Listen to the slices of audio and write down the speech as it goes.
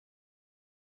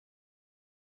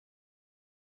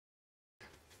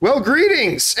Well,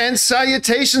 greetings and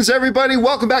salutations, everybody.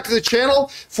 Welcome back to the channel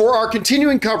for our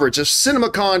continuing coverage of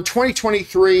Cinemacon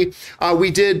 2023. We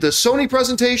did the Sony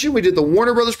presentation, we did the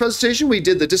Warner Brothers presentation, we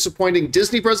did the disappointing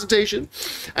Disney presentation.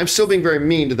 I'm still being very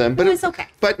mean to them, but it's okay.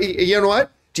 But you know what?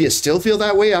 Do you still feel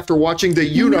that way after watching the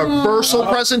Universal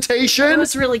presentation? It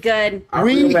was really good. I'll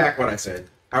reel back what I said.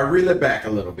 I'll reel it back a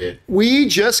little bit. We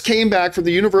just came back from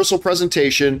the Universal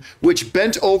presentation, which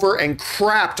bent over and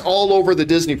crapped all over the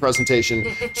Disney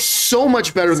presentation. So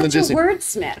much better than Disney. Such a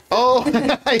wordsmith. Oh,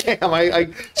 I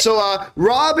am. So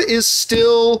Rob is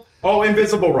still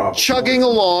Invisible Rob chugging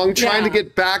along, trying to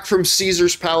get back from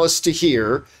Caesar's Palace to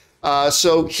here.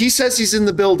 So he says he's in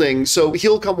the building, so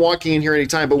he'll come walking in here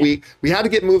anytime. But we had to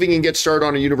get moving and get started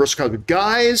on a Universal coverage.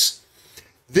 Guys,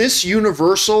 this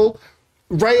Universal.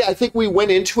 Right, I think we went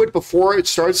into it before it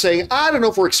started saying, I don't know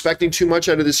if we're expecting too much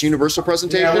out of this Universal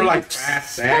presentation. Yeah, we're like,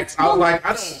 sex. I was like,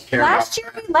 I don't care. Last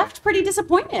year we left pretty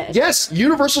disappointed. Yes,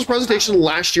 Universal's presentation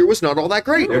last year was not all that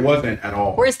great. It wasn't at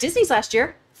all. Whereas Disney's last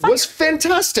year was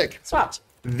fantastic. Swapped.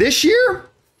 This year,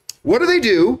 what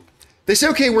do? They say,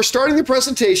 okay, we're starting the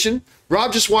presentation.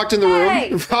 Rob just walked in the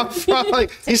room. Rob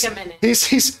like, Take a minute.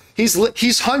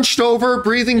 He's hunched over,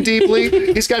 breathing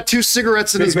deeply. He's got 2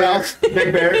 cigarettes in his mouth.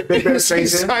 Big Bear He's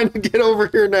chasing. trying to get over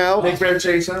here now. Big Bear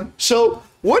chasing. So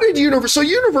what did Universal? So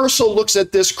Universal looks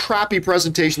at this crappy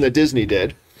presentation that Disney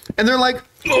did, and they're like,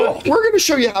 we're going to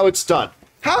show you how it's done.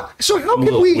 How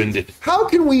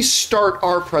can we start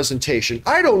our presentation?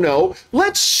 I don't know.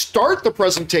 Let's start the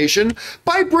presentation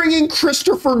by bringing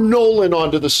Christopher Nolan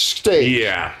onto the stage.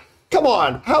 Yeah. Come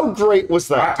on, how great was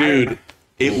that? Dude,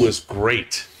 it was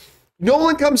great.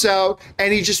 Nolan comes out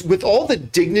and he just, with all the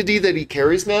dignity that he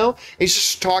carries now, he's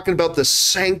just talking about the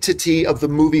sanctity of the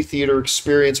movie theater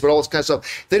experience, but all this kind of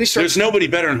stuff. Then he starts. There's nobody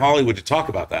better in Hollywood to talk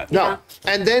about that. No.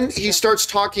 And then he starts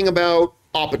talking about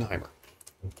Oppenheimer.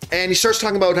 And he starts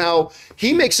talking about how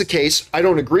he makes a case, I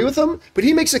don't agree with him, but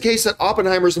he makes a case that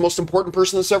Oppenheimer is the most important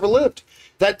person that's ever lived.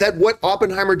 That what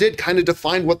Oppenheimer did kind of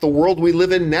defined what the world we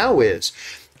live in now is.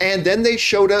 And then they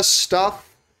showed us stuff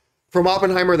from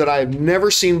Oppenheimer that I have never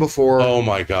seen before. Oh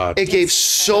my God. It gave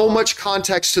so much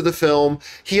context to the film.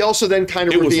 He also then kind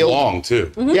of revealed. It was long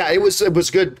too. Yeah, it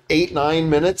was good 8-9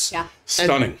 minutes. Yeah.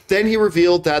 Stunning. And then he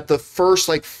revealed that the first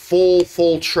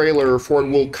full trailer for it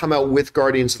will come out with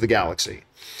Guardians of the Galaxy.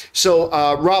 So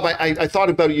Rob, I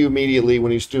thought about you immediately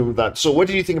when he was doing that. So what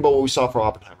did you think about what we saw for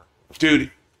Oppenheimer?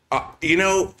 Dude, I'm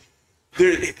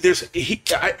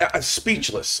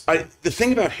speechless. The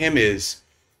thing about him is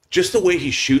just the way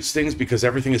he shoots things, because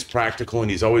everything is practical, and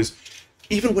he's always,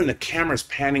 even when the camera's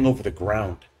panning over the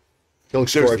ground, It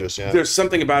looks gorgeous, yeah. There's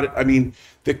something about it. I mean,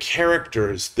 the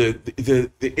characters, the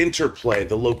interplay,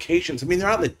 the locations. I mean, they're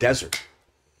out in the desert,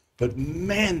 but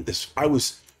man, I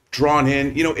was drawn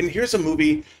in. And here's a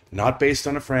movie not based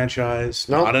on a franchise,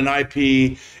 not an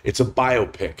IP. It's a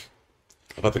biopic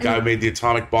about the guy who made the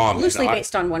atomic bomb. Loosely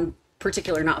based on one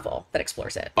particular novel that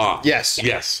explores it.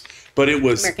 Yes. But it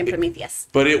was American Prometheus.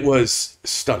 But it was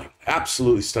stunning,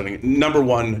 absolutely stunning.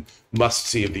 #1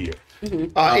 must-see of the year.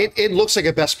 It looks like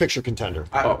a Best Picture contender.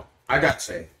 I got to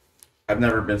say, I've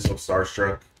never been so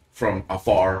starstruck from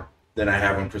afar than I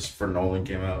have when Christopher Nolan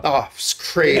came out. Oh, it's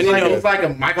crazy. It's like a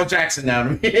Michael Jackson now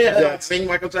to me. Yeah, seeing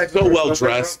Michael Jackson. So well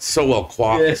dressed, so well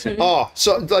coiffed. Yeah. Oh,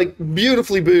 so like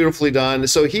beautifully done.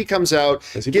 So he comes out,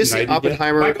 gives the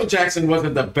Oppenheimer. Michael Jackson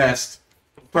wasn't the best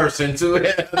person to. I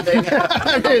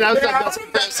was like, that's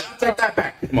impressive. I'll take that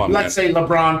back. Come on, Let's say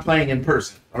LeBron playing in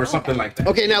person or something like that.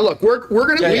 Okay, now look, we're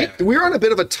on a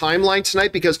bit of a timeline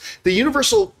tonight because the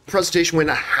Universal presentation went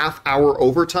a half hour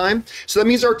overtime, so that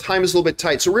means our time is a little bit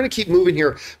tight. So we're going to keep moving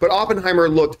here. But Oppenheimer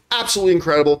looked absolutely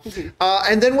incredible.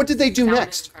 And then what did they do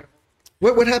next?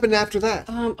 What happened after that?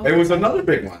 It was another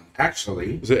big one,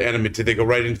 actually. Was it animated? Did they go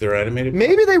right into their animated?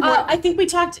 Maybe they went. I think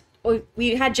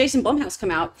we had Jason Blumhouse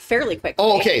come out fairly quickly.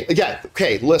 Oh, okay. Yeah.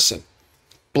 Okay. Listen,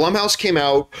 Blumhouse came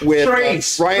out with Ryan.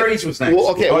 Trace was next. Well,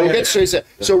 okay, we'll get to Trace.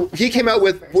 So he came out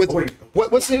with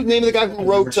what's the name of the guy who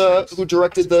wrote, who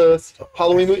directed the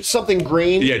Halloween movie? Something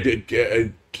Green. Yeah,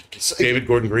 David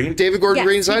Gordon Green. David Gordon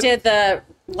Green's he did the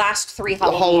last 3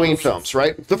 Halloween films,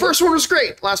 right? The first one was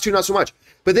great. Last 2 not so much.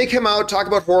 But they come out, talk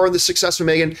about horror and the success of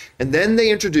Megan, and then they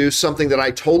introduce something that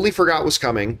I totally forgot was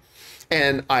coming,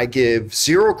 and I give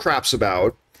 0 craps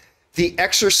about: The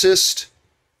Exorcist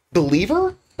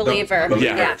Believer.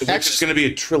 Yeah. Which is going to be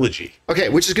a trilogy. Okay,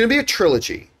 which is going to be a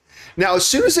trilogy. Now, as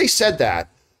soon as they said that,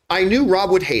 I knew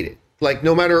Rob would hate it. Like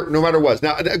no matter what.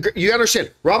 Now you gotta understand,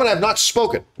 Rob and I have not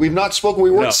spoken. We've not spoken. We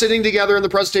weren't sitting together in the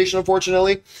presentation,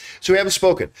 unfortunately, so we haven't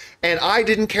spoken. And I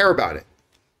didn't care about it.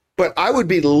 But I would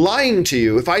be lying to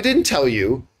you if I didn't tell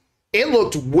you It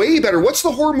looked way better. What's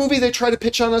the horror movie they tried to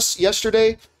pitch on us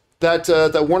yesterday?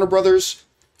 That Warner Brothers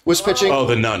was pitching. Oh,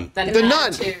 The Nun. The The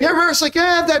Nun. too. Yeah, remember, it's like,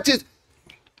 that did.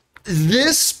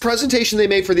 This presentation they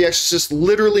made for The Exorcist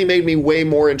literally made me way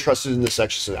more interested in this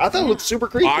Exorcist. I thought it looked super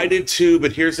creepy. I did too,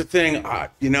 but here's the thing. I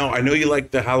know you like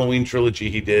the Halloween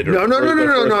trilogy he did. No.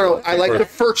 I like the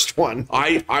first one.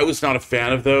 I was not a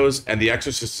fan of those, and The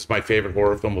Exorcist is my favorite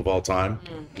horror film of all time.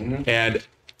 And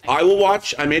I will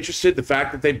watch. I'm interested. The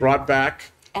fact that they brought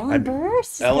back Ellen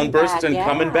Burstyn. Ellen Burstyn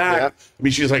coming back. Yeah. I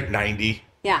mean, she's like 90.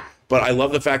 Yeah. But I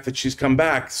love the fact that she's come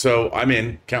back, so I'm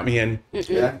in. Count me in.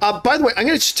 Yeah. By the way, I'm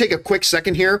going to just take a quick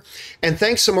second here and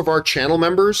thank some of our channel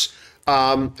members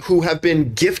who have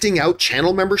been gifting out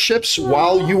channel memberships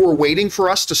while you were waiting for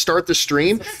us to start the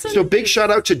stream. So big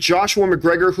shout out to Joshua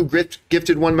McGregor, who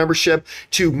gifted 1 membership,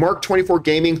 to Mark24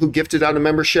 Gaming, who gifted out a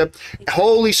membership.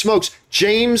 Holy smokes,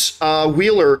 James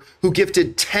Wheeler, who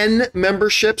gifted 10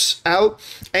 memberships out,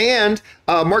 and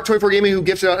Mark24 Gaming, who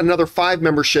gifted out another 5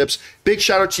 memberships. Big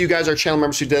shout out to you guys, our channel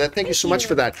members who did that. Thank you so much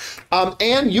for that.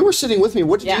 Anne, you were sitting with me.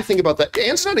 What did you think about that?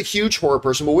 Anne's not a huge horror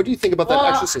person, but what do you think about that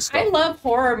Exorcist stuff? I love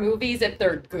horror movies if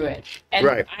they're good. And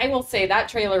Right. I will say that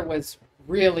trailer was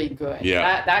really good.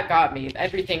 Yeah. That got me.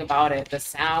 Everything about it, the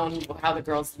sound, how the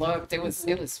girls looked, it was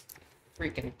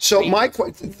freaking So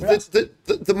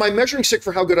creepy. my measuring stick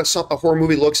for how good a horror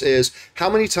movie looks is how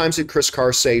many times did Chris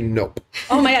Carr say nope?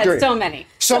 Oh my God, Great. so many.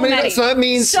 So many. So that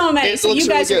means so many. it So looks you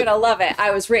guys really are good. gonna love it.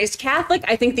 I was raised Catholic.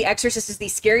 I think The Exorcist is the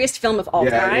scariest film of all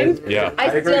Yeah, it time. is. Yeah. I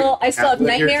agree. still have Catholic here,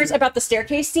 nightmares too. about the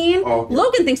staircase scene. Oh, yeah.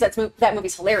 Logan thinks that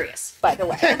movie's hilarious, by the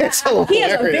way. It's He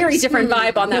has a very hilarious. different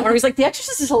vibe on that one. He's like, The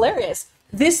Exorcist is hilarious.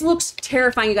 This looks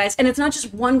terrifying, you guys. And it's not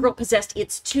just one girl possessed,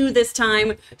 it's 2 this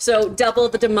time. So double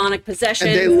the demonic possession.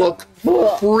 And they look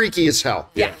freaky as hell.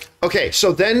 Yeah. Okay,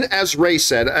 so then as I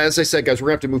said, guys, we're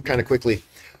gonna have to move kind of quickly.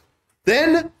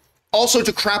 Then, also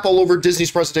to crap all over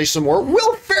Disney's presentation some more,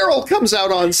 Will Ferrell comes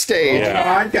out on stage. Oh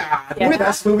my God. Yeah.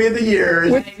 Best movie of the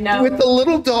year. With, I know. with the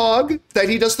little dog that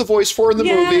he does the voice for in the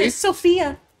movie.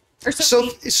 Sophia. Or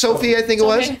Sophie. Sophie, I think it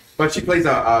was. But she plays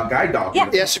a guide dog.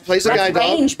 Yeah. Yes, she plays a guy That's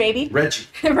dog. range, baby. Reggie.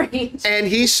 Range. And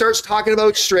he starts talking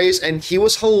about strays, and he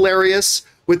was hilarious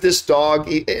with this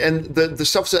dog and the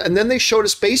stuff. And then they showed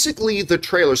us basically the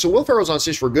trailer. So Will Ferrell's on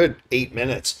stage for a good 8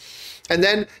 minutes. And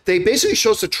then they basically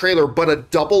show us the trailer, but a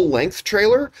double length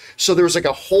trailer. So there was like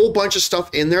a whole bunch of stuff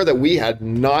in there that we had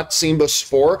not seen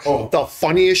before. Oh. The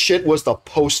funniest shit was the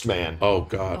postman. Oh,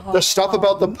 God. The stuff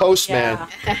about the postman.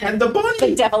 Yeah. And the bunny.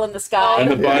 The devil in the sky.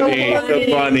 And the bunny.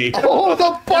 The bunny. Oh,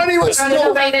 the bunny was so That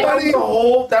was funny. That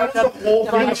was the whole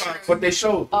thing about what they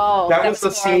showed. Oh, that that was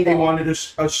was the scene they horrible. wanted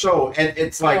to show. And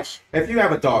it's like, if you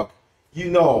have a dog, you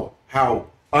know how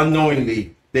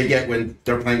unknowingly they get when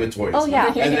they're playing with toys. Oh, yeah.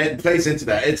 And it plays into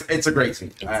that. It's a great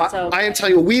scene. So I am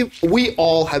telling you, we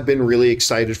all have been really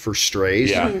excited for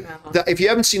Strays. Yeah. If you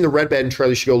haven't seen the Red Band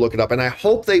trailer, you should go look it up. And I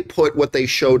hope they put what they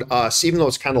showed us, even though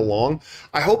it's kind of long,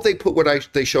 I hope they put what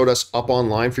they showed us up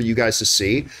online for you guys to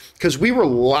see, because we were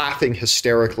laughing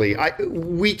hysterically.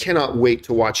 We cannot wait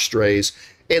to watch Strays.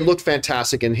 It looked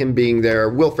fantastic, and him being there,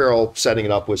 Will Ferrell setting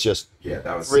it up was just Yeah,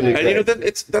 that was really And you know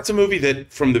great. that's a movie that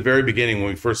from the very beginning when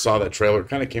we first saw that trailer, it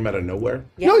kind of came out of nowhere.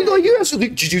 No, you guys,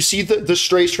 did you see the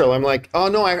Strays trailer? I'm like, oh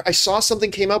no, I saw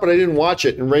something came out, but I didn't watch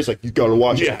it. And Ray's like, you gotta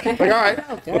watch Yeah. it. Like, all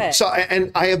right. good. So,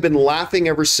 and I have been laughing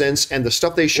ever since, and the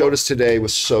stuff they showed us today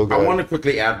was so good. I want to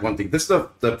quickly add one thing. This is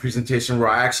the presentation where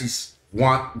I actually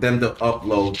want them to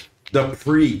upload the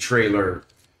pre-trailer.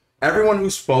 Everyone who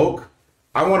spoke,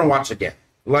 I want to watch again.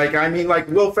 Like, I mean, like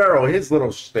Will Ferrell, his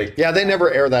little shtick. Yeah, they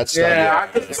never air that stuff.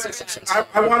 Yeah,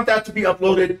 I want that to be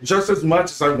uploaded just as much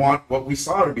as I want what we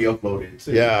saw to be uploaded.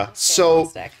 too. Yeah. So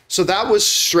Fantastic. that was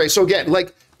straight. So again,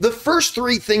 like the first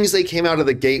 3 things they came out of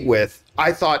the gate with,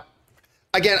 I thought,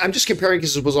 again, I'm just comparing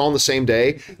because it was all on the same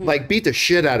day, like beat the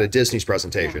shit out of Disney's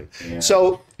presentation. Yeah.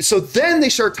 So then they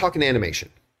started talking animation.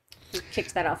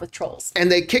 Kicked that off with Trolls.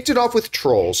 And they kicked it off with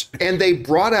Trolls, and they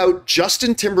brought out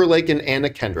Justin Timberlake and Anna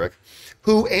Kendrick,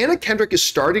 who Anna Kendrick is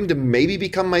starting to maybe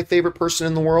become my favorite person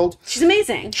in the world. She's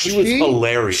amazing. She was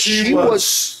hilarious. She was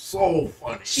so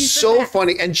funny. so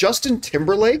funny. And Justin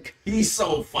Timberlake, He's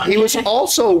so funny. he was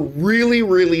also really,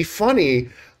 really funny.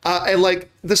 And like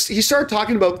this, he started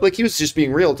talking about, like, he was just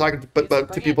being real, talking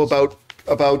to people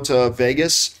about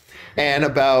Vegas and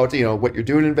about, you know, what you're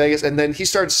doing in Vegas. And then he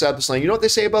started to set up this line, you know what they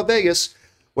say about Vegas?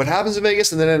 What happens in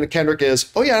Vegas? And then Anna Kendrick is,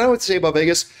 oh yeah, I know what to say about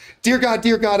Vegas. Dear God,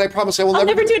 I promise I will I'll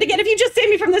never do it again. If you just save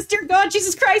me from this, dear God,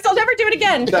 Jesus Christ, I'll never do it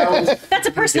again. That was- That's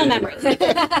a personal memory.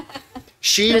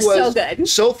 She It was was so good.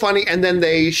 so funny, and then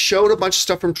they showed a bunch of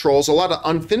stuff from Trolls, a lot of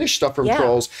unfinished stuff from Yeah.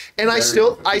 Trolls, and I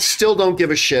still don't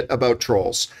give a shit about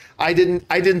Trolls. I didn't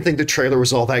think the trailer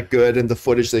was all that good, and the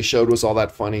footage they showed was all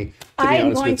that funny. To be I am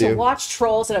honest going with to you. watch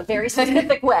Trolls in a very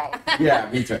specific way. Yeah,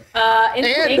 me too. And-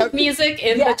 Sync music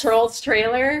in Yes. the Trolls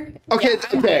trailer. Okay,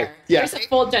 I'm okay, there. yeah. There's a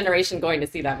full generation going to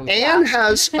see that movie. Anne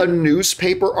has a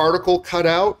newspaper article cut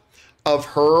out of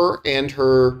her and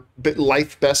her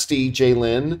life bestie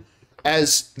Jaylyn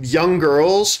as young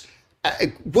girls.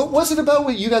 What was it about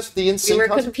with you guys? The We NSYNC were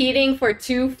concert? competing for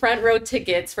 2 front row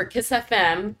tickets for Kiss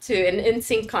FM to an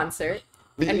NSYNC concert,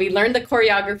 and we learned the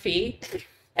choreography,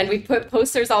 and we put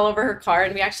posters all over her car,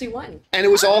 and we actually won. And it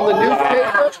was all in the newspaper.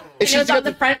 And And she's it was got on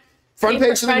the front front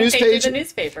page of the newspaper.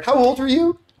 newspaper. How old were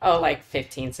you? Oh, like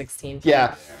 15, 16.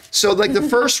 Yeah. So like the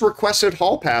first requested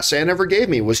hall pass Anne ever gave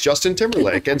me was Justin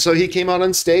Timberlake, and so he came out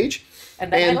on stage.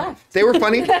 And then I left. They were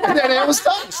funny, and then Anne was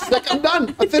done. She's like, "I'm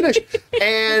done. I'm finished."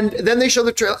 And then they showed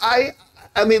the trailer.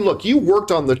 I mean, look, you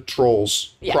worked on the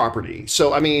Trolls Yeah. property,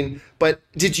 so I mean, but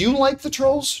did you like the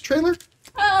Trolls trailer?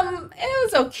 It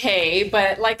was okay,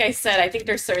 but like I said, I think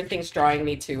there's certain things drawing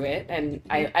me to it, and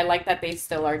I like that they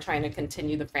still are trying to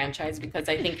continue the franchise because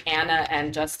I think Anna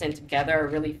and Justin together are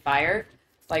really fire.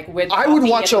 Like with I would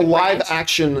Buffy watch a and the live Branch.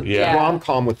 action Yeah.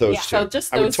 rom-com with those two. So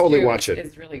just I those would totally two watch it.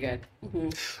 is really good. All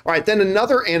right, then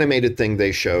another animated thing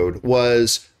they showed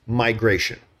was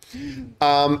Migration.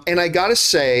 And I gotta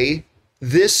say,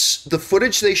 the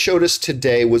footage they showed us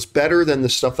today was better than the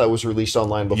stuff that was released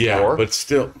online before. Yeah, but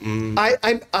still, I'm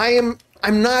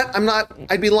not,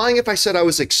 I'd be lying if I said I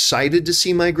was excited to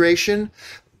see Migration,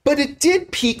 but it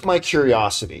did pique my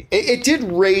curiosity. It did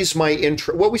raise my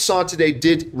interest. What we saw today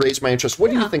did raise my interest. What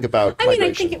do you think about I mean,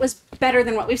 Migration? I think it was better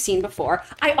than what we've seen before.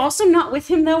 I also not with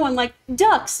him though on like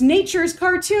ducks, nature's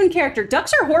cartoon character.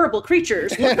 Ducks are horrible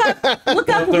creatures. Look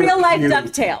up They're real life cute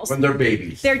DuckTales. when they're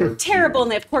babies. They're terrible and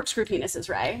they have corkscrew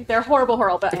penises, right? They're horrible,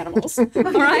 horrible animals. All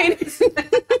right.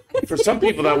 for some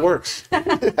people that works.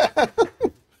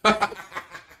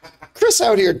 Chris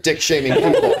out here dick shaming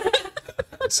people.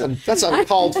 That's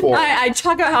uncalled for. I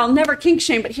talk about how I'll never kink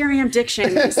shame, but here I am dick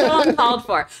shaming. So uncalled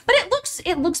for. But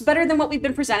it looks better than what we've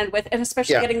been presented with, and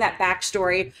especially Yeah. getting that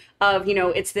backstory of,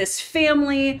 it's this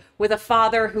family with a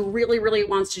father who really, really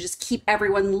wants to just keep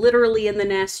everyone literally in the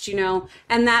nest,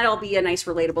 and that'll be a nice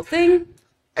relatable thing.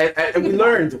 And we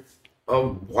learned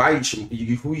why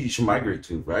who you should migrate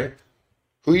to, right?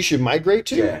 Who you should migrate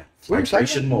to? Yeah, Who are you talking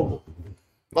Migration Mobile.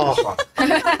 Oh.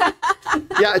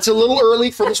 Yeah, it's a little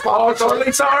early for the Oh,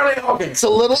 sponsorship. sorry. Okay. It's a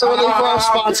little early for our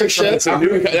sponsorship. That's a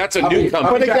new But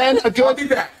company. again, a I'll be good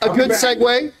back. a I'll good be back.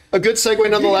 segue. A good segue I'll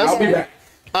nonetheless. be back.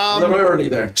 A little early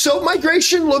there. So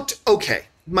Migration looked okay.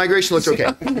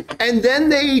 And then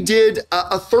they did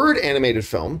a third animated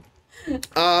film.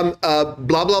 Blah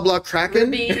blah blah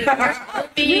Kraken.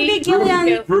 Ruby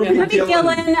Gillen,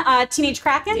 Teenage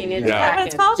Kraken. Teenage Is that what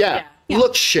it's called? Yeah,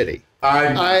 looks shitty.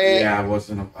 I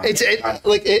wasn't.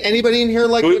 Like anybody in here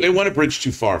like It went a bridge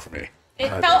too far for me. It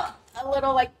felt a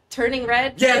little like turning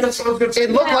red. Yeah, that's what I was gonna say.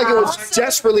 it looked like it was Also,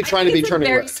 desperately trying to be It's a turning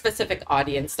very red. specific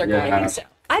audience they're Yeah. going to.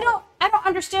 I don't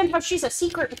understand how she's a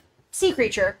secret sea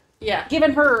creature. Yeah.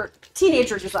 Given her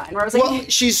teenager design, where I was like, Well,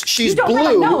 she's don't have a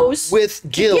blue nose with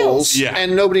gills, Yeah.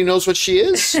 and nobody knows what she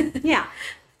is. yeah.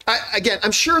 Again,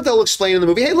 I'm sure they'll explain in the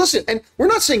movie. Hey, listen, and we're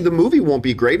not saying the movie won't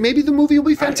be great. Maybe the movie will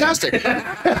be fantastic.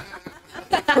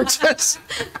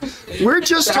 we're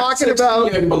just talking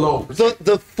about and below.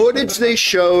 the footage they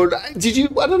showed. Did you?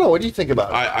 I don't know. What do you think about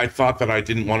it? I thought that I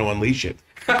didn't want to unleash it.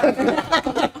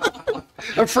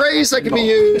 A phrase that can be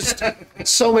used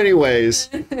so many ways.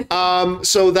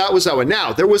 So that was that one.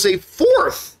 Now there was a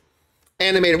fourth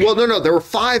animated. Well, no, there were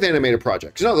 5 animated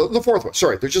projects. No, the fourth one.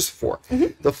 Sorry, there's just 4.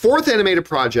 The fourth animated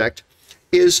project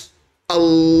is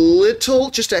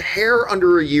just a hair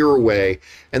under a year away,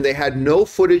 and they had no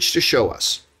footage to show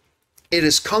us. It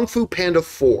is Kung Fu Panda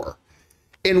 4.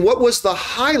 And what was the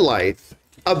highlight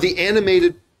of the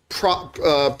animated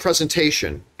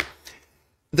presentation?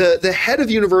 The head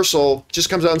of Universal just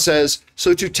comes out and says,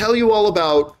 so to tell you all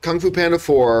about Kung Fu Panda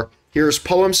 4, here's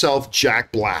Poe himself,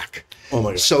 Jack Black. Oh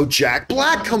my God. So Jack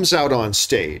Black comes out on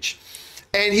stage.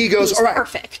 And he goes, all right,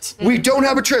 Perfect. we don't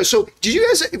have a trailer. So did you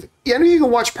guys, any of you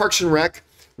can watch Parks and Rec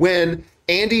when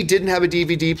Andy didn't have a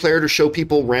DVD player to show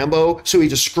people Rambo, so he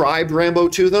described Rambo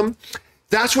to them?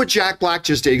 That's what Jack Black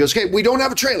just did. He goes, okay, we don't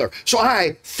have a trailer. So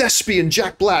I, thespian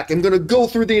Jack Black, am going to go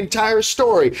through the entire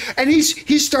story. And he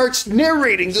starts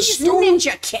narrating the story.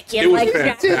 Ninja kick you It was like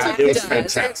fantastic. It was does.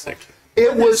 fantastic.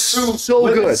 It was so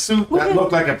With a good. suit that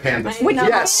looked like a panda. Which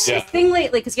Yes. is the thing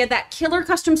lately, because he had that killer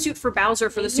custom suit for Bowser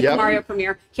for the Super Yep. Mario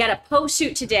premiere. He had a Poe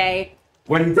suit today.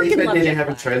 When they Freaking said love they didn't Jack have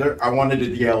a Black. trailer, I wanted to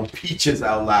yell "Peaches"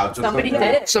 out loud. Just Somebody like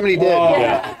did that. it. Somebody did. Oh.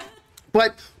 Yeah.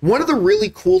 But one of the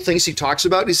really cool things he talks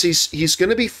about is he's going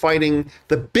to be fighting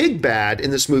the big bad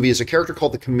in this movie is a character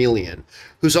called the Chameleon,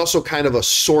 who's also kind of a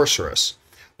sorceress.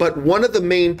 But one of the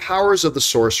main powers of the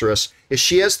sorceress is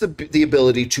she has the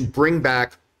ability to bring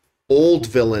back old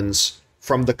villains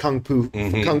from the Kung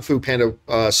Fu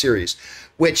Panda series,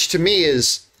 which to me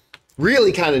is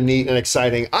really kind of neat and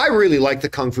exciting. I really like the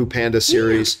Kung Fu Panda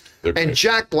series. They're And great.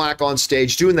 Jack Black on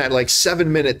stage doing that like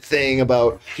 7-minute thing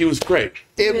about He was great.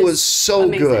 it was so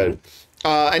amazing. good.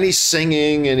 And he's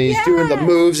singing and he's doing the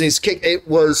moves and he's kicking. It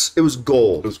was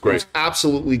gold. It was great. It was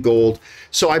absolutely gold.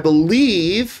 So I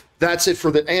believe that's it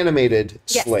for the animated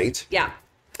Yes. slate. Yeah.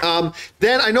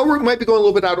 Then I know we might be going a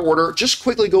little bit out of order. Just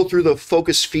quickly go through the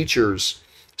Focus Features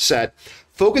set.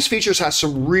 Focus Features has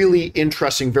some really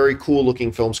interesting, very cool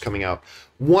looking films coming out.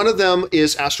 One of them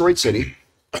is Asteroid City.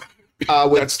 With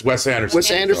That's Wes Anderson. Wes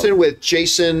Anderson with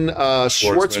Jason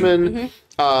Schwartzman,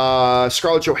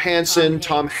 Scarlett Johansson,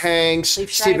 Tom Hanks, Liev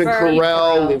Stephen Schreiber, Carell,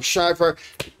 Carell. Liev Schreiber.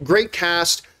 Great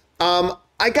cast.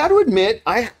 I got to admit,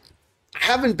 I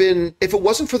haven't been, if it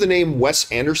wasn't for the name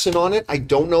Wes Anderson on it, I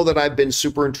don't know that I've been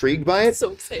super intrigued by it.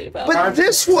 So excited about But it. I'm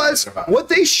this so was, excited about it. what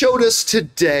they showed us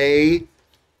today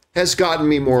has gotten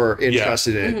me more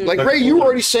interested in it. Like, Ray, you were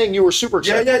already saying you were super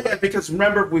Yeah, excited. yeah. Because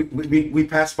remember, we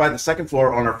passed by the second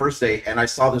floor on our first day, and I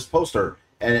saw this poster,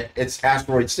 and it's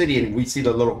Asteroid City, and we see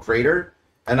the little crater,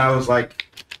 and I was like,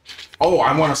 "Oh,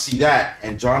 I want to see that."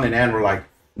 And John and Ann were like,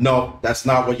 "No, that's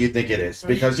not what you think it is,"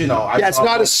 because I Yeah, it's saw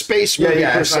not a space movie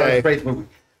per it's not a se. space movie.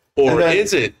 Or And then-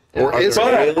 is it? Or Are is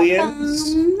there it?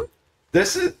 aliens?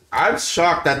 This is. I'm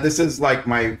shocked that this is like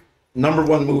my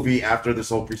 #1 movie after this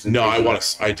whole presentation. No, I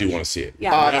do want to see it.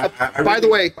 Yeah. I By the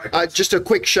really way, like it. just a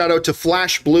quick shout out to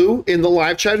Flash Blue in the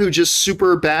live chat who just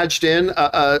super badged in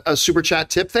a super chat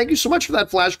tip. Thank you so much for that,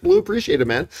 Flash Blue. Appreciate it,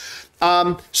 man.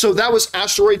 So that was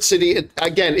Asteroid City.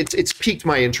 It's piqued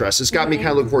my interest. It's got me kind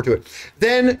of looking forward to it.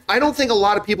 Then I don't think a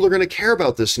lot of people are going to care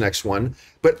about this next one,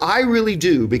 but I really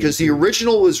do because the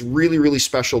original was really, really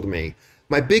special to me.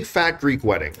 My Big Fat Greek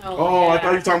Wedding. Oh, I thought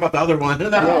you were talking about the other one.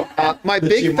 My The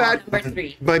Big Chimon. Fat Number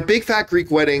 3. My Big Fat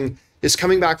Greek Wedding is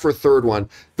coming back for a third one.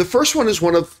 The first one is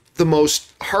one of the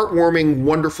most heartwarming,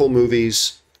 wonderful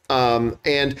movies.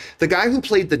 And the guy who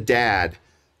played the dad,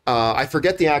 I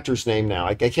forget the actor's name now.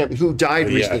 I can't. Who died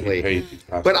recently?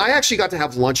 But I actually got to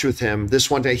have lunch with him this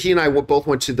one day. He and I both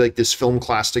went to like this film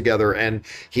class together, and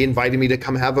he invited me to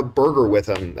come have a burger with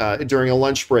him during a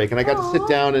lunch break. And I got to sit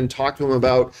down and talk to him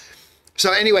about.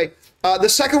 So anyway, the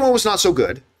second one was not so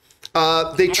good.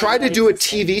 They tried to do a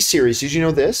TV series. Did you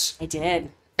know this? I did.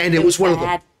 And it was one of the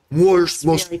bad. worst,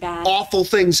 most really bad. awful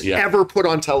things Yeah. ever put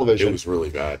on television. It was really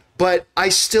bad. But I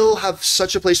still have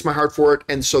such a place in my heart for it.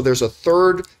 And so there's a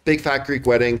third Big Fat Greek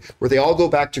Wedding where they all go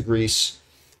back to Greece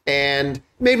and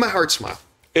made my heart smile.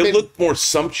 It looked more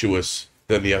sumptuous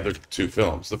than the other two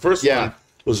films. The first Yeah. one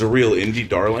was a real indie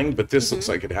darling, but this looks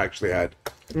like it actually had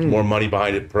more money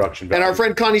behind it, production value. And our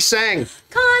friend Connie sang.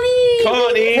 Connie!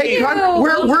 Connie! Hey,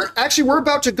 Connie, we're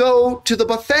about to go to the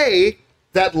buffet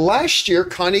that last year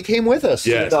Connie came with us.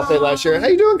 Yes. To the buffet last year. How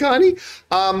you doing, Connie?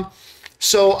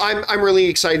 So I'm really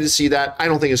excited to see that. I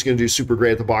don't think it's going to do super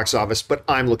great at the box office, but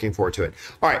I'm looking forward to it.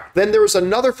 All right. Then there was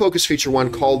another Focus Feature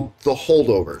one called The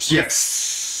Holdovers.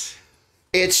 Yes.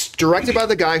 It's directed by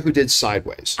the guy who did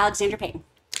Sideways, Alexander Payne.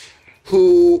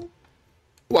 who,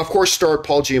 well, of course, starred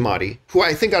Paul Giamatti, who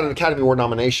I think got an Academy Award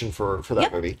nomination for that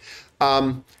Yep. movie.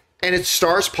 And it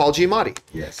stars Paul Giamatti.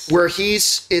 Yes. Where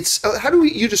it's how do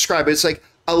you describe it? It's like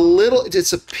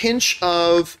it's a pinch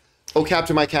of Oh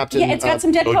Captain, My Captain. Yeah, it's got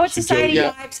some Dead Poets so- Society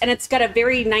yeah. vibes, and it's got a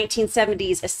very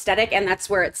 1970s aesthetic, and that's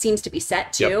where it seems to be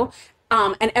set too.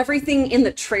 Yep. And everything in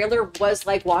the trailer was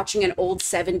like watching an old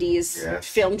 70s Yes.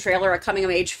 film trailer, a coming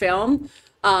of age film.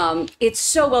 It's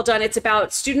so well done. It's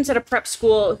about students at a prep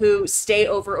school who stay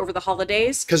over the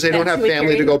holidays 'Cause they don't That's have who we're family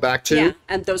to hearing. go back to. Yeah,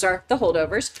 and those are the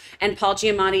holdovers. And Paul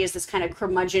Giamatti is this kind of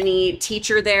curmudgeon-y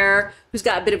teacher there who's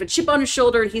got a bit of a chip on his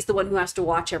shoulder, and he's the one who has to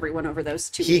watch everyone over those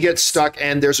 2 He weeks. gets stuck,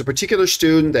 and there's a particular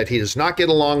student that he does not get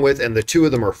along with, and the two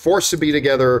of them are forced to be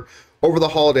together over the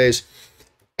holidays.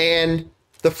 And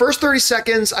the first 30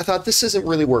 seconds, I thought, this isn't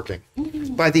really working.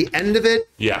 By the end of it,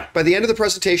 Yeah. by the end of the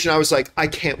presentation, I was like, I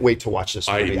can't wait to watch this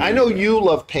movie. I I- know you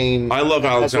love Payne. I love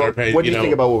as Alexander well. Payne. What do you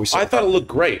think about what we saw? I thought it looked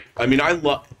great. I mean,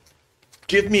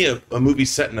 give me a movie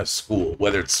set in a school,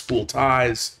 whether it's School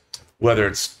Ties, whether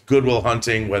it's Goodwill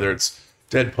Hunting, whether it's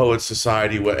Dead Poets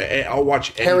Society. I'll watch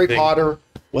anything. Harry Potter.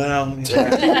 Well,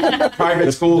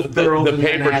 Private school girls the in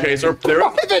paper Manhattan. chaser.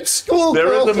 Private school. There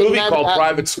is Girls a in movie called Manhattan.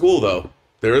 Private School, though.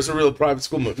 There is a real private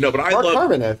school movie. No, but I Mark love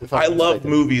Harmon, if I'm I not love mistaken.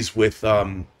 movies with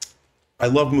I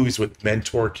love movies with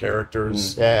mentor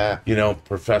characters. Yeah. You know,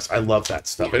 professor. I love that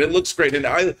stuff, and it looks great.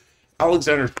 And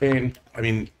Alexander Payne. I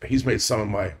mean, he's made some of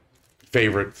my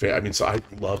favorite. I mean, so I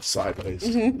love Sideways.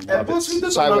 And Love plus, it. who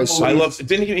doesn't Sideways. love I movies? love.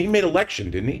 Didn't he? He made Election,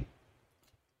 didn't he?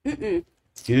 He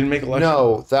didn't make Election.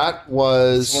 No, that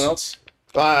was Someone else.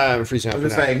 I'm freezing I out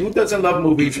was for just now. saying, who doesn't love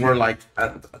movies where like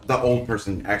the old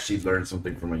person actually learns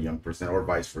something from a young person, or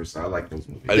vice versa? I like those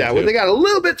movies. I Yeah, do well, too. they got a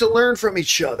little bit to learn from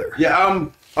each other. Yeah,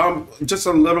 just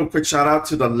a little quick shout out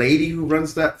to the lady who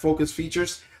runs that Focus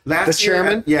Features. The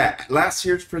chairman? Last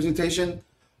year's presentation,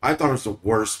 I thought it was the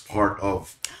worst part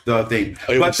of the thing.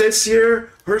 It But was- this year,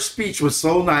 her speech was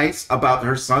so nice about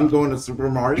her son going to Super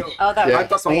Mario. Oh, that was I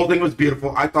thought the whole thing was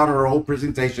beautiful. I thought her whole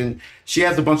presentation, she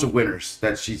has a bunch of winners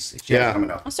that she Yeah. has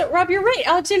coming up. So, Rob, you're right.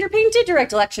 Alexander Payne did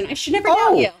direct Election. I should never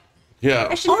doubt you. Yeah.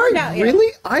 I should never doubt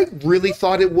you. I really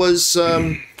thought it was.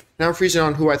 Now I'm freezing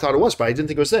on who I thought it was, but I didn't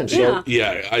think it was then. So, Yeah.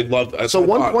 Yeah, I love that. so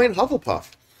 1 point Hufflepuff.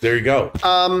 There you go.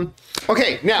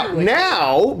 Okay,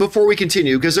 now before we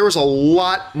continue, because there was a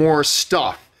lot more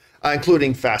stuff,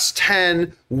 including Fast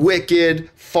 10, Wicked,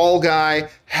 Fall Guy,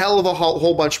 hell of a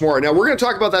whole bunch more. Now we're going to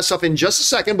talk about that stuff in just a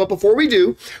second, but before we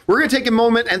do, we're going to take a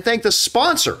moment and thank the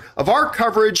sponsor of our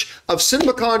coverage of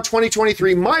Cinemacon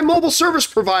 2023, my mobile service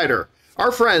provider,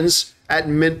 our friends at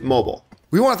Mint Mobile.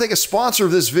 We want to thank a sponsor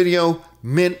of this video,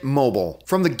 Mint Mobile.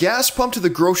 From the gas pump to the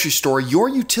grocery store, your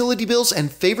utility bills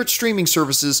and favorite streaming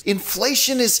services,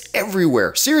 inflation is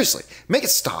everywhere. Seriously, make it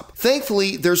stop.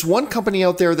 Thankfully, there's one company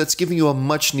out there that's giving you a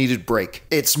much needed break.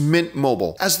 It's Mint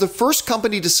Mobile. As the first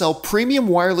company to sell premium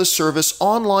wireless service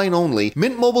online only,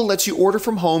 Mint Mobile lets you order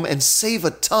from home and save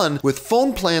a ton with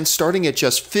phone plans starting at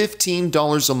just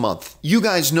 $15 a month. You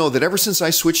guys know that ever since I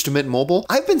switched to Mint Mobile,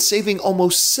 I've been saving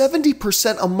almost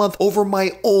 70% a month over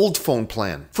my old phone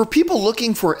plan. For people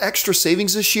looking for extra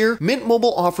savings this year, Mint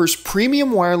Mobile offers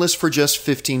premium wireless for just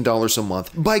 $15 a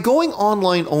month. By going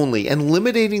online only and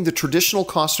eliminating the traditional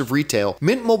cost of retail,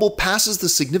 Mint Mobile passes the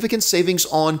significant savings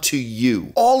on to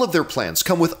you. All of their plans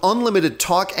come with unlimited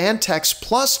talk and text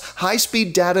plus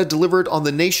high-speed data delivered on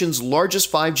the nation's largest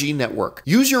 5G network.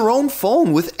 Use your own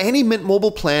phone with any Mint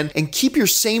Mobile plan and keep your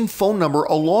same phone number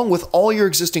along with all your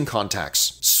existing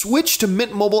contacts. Switch to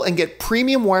Mint Mobile and get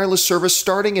premium wireless service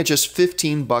starting at just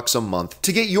 $15 a month.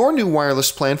 To get your new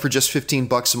wireless plan for just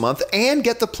 $15 a month and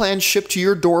get the plan shipped to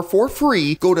your door for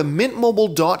free, go to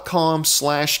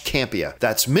mintmobile.com/Campia.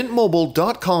 That's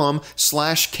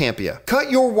mintmobile.com/Campia. Cut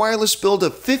your wireless bill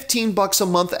to $15 a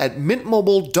month at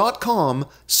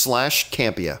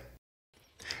mintmobile.com/Campia.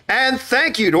 And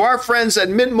thank you to our friends at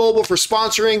Mint Mobile for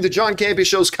sponsoring the John Campia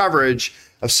Show's coverage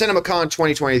of Cinemacon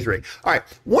 2023. All right,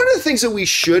 one of the things that we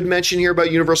should mention here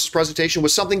about Universal's presentation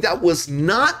was something that was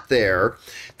not there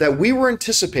that we were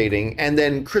anticipating, and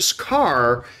then Chris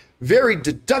Carr very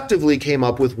deductively came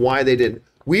up with why they didn't.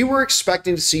 We were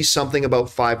expecting to see something about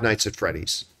Five Nights at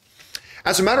Freddy's.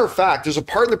 As a matter of fact, there's a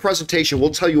part in the presentation, we'll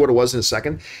tell you what it was in a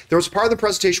second. There was a part of the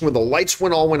presentation where the lights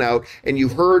all went out and you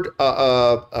heard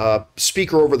a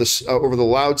speaker over the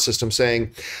loud system saying,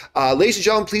 ladies and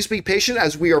gentlemen, please be patient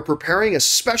as we are preparing a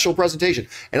special presentation.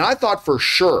 And I thought for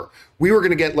sure we were going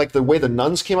to get, like the way the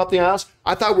nuns came up the aisles,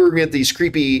 I thought we were going to get these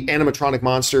creepy animatronic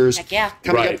monsters. Heck yeah.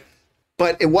 coming Right. up.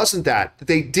 But it wasn't that.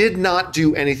 They did not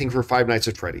do anything for Five Nights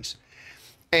at Freddy's.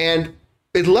 And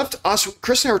it left us,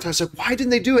 Chris and I were talking, like, why didn't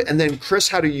they do it? And then Chris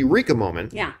had a eureka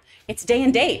moment. Yeah, it's day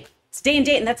and date. It's day and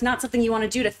date, and that's not something you want to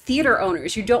do to theater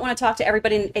owners. You don't want to talk to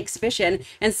everybody in exhibition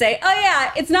and say, oh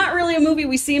yeah, it's not really a movie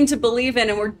we seem to believe in,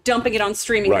 and we're dumping it on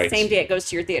streaming Right. the same day it goes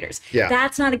to your theaters. Yeah.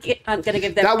 That's not going to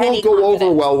give them That any won't go over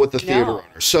confidence. well with the theater No.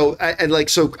 owners. So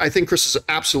I think Chris is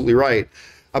absolutely right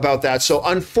about that. So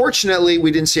unfortunately,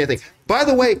 we didn't see anything. By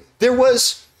the way,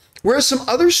 whereas some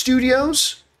other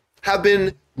studios have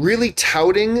been really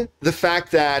touting the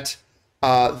fact that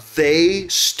they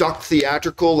stuck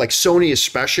theatrical, like Sony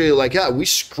especially, like, yeah, we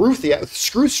screw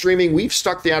streaming, we've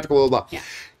stuck theatrical, blah, blah. Yeah.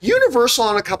 Universal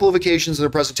on a couple of occasions in their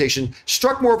presentation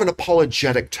struck more of an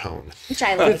apologetic tone. Which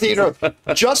I like. You know,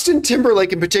 Justin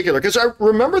Timberlake in particular, because I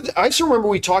still remember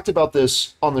we talked about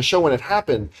this on the show when it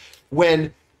happened,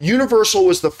 when Universal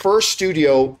was the first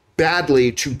studio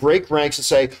badly to break ranks and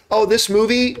say, oh, this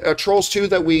movie, Trolls 2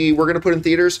 that we were going to put in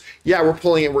theaters, yeah, we're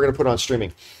pulling it, we're going to put it on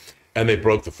streaming. And they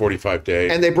broke the 45-day.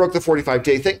 And they broke the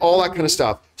 45-day thing, all that kind of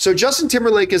stuff. So Justin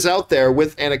Timberlake is out there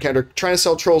with Anna Kendrick trying to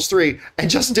sell Trolls 3, and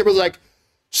Justin Timberlake's like,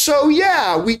 so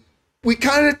yeah, we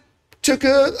kind of took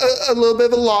a little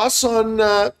bit of a loss on,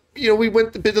 we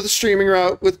went a bit of the streaming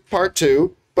route with part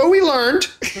 2. but we learned.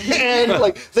 And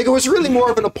like it was really more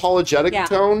of an apologetic Yeah.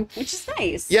 tone. Which is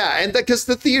nice. Yeah, and because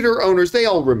the theater owners, they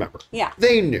all remember. Yeah.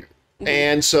 They knew.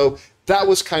 And so that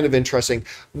was kind of interesting.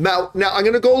 Now I'm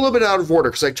going to go a little bit out of order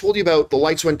because I told you about the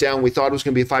lights went down. We thought it was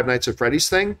going to be a Five Nights at Freddy's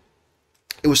thing.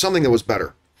 It was something that was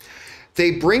better.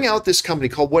 They bring out this company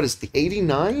called, what is it, the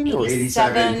 89 or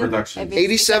 87 Productions.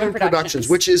 87 Productions,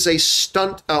 which is a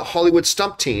Hollywood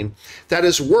stunt team that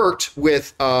has worked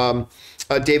with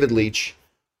David Leitch,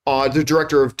 the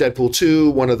director of Deadpool 2,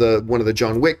 one of the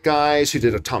John Wick guys who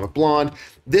did Atomic Blonde.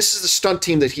 This is the stunt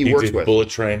team that he worked did with. Bullet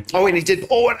Train. Oh, and he did.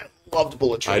 Oh, and I loved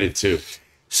Bullet Train. I did too.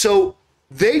 So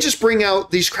they just bring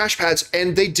out these crash pads,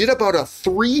 and they did about a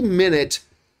 3-minute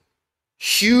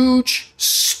huge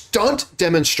stunt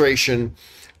demonstration,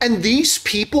 and these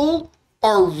people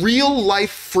are real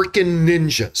life freaking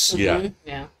ninjas. Yeah.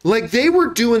 Yeah. Like they were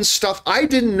doing stuff I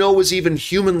didn't know was even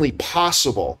humanly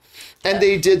possible. And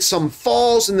they did some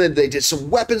falls, and then they did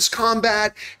some weapons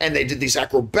combat, and they did these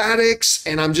acrobatics,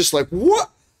 and I'm just like,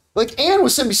 what? Like Anne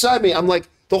was sitting beside me. I'm like,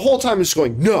 the whole time I'm just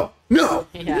going, no. It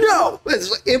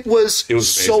was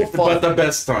so amazing. fun. But the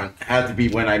best stunt had to be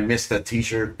when I missed that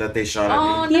T-shirt that they shot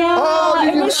Oh at me. no! Oh,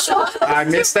 it you was so I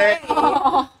missed that.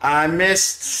 I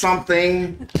missed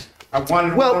something. I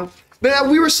wanted Well, one. but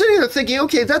we were sitting there thinking,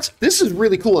 okay, this is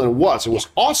really cool, and it was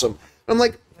awesome. I'm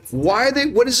like, what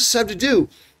does this have to do?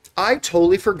 I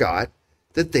totally forgot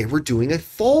that they were doing a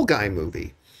Fall Guy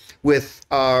movie with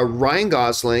Ryan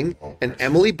Gosling and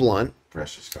Emily Blunt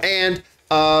Precious God. and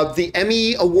the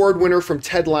Emmy Award winner from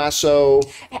Ted Lasso,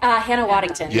 Hannah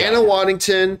Waddington. Hannah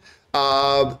Waddington,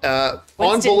 on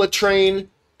Winston- Bullet Train,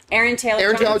 Aaron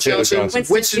Taylor Johnson,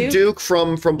 Winston Duke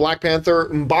from Black Panther,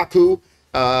 M'Baku,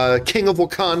 King of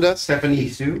Wakanda. Stephanie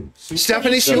Sue.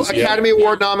 Stephanie Sue, Yeah. Academy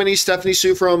Award nominee. Stephanie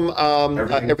Sue from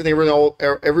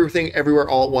Everything Everywhere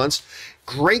All at Once.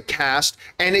 Great cast,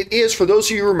 and it is, for those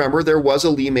of you who remember, there was a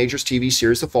Lee Majors TV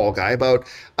series, The Fall Guy, about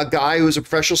a guy who's a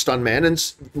professional stuntman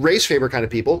and Ray's favorite kind of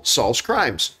people, solves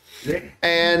crimes. Yeah.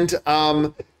 And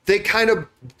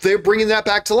they're bringing that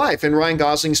back to life. And Ryan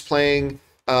Gosling's playing.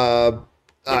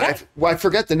 I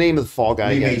forget the name of the Fall Guy.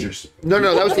 Lee again. Majors. No,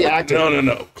 that was the actor.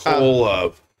 No.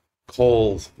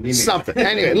 Cole Lee Majors. Something.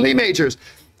 Anyway, Lee Majors.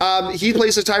 He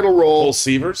plays the title role. Cole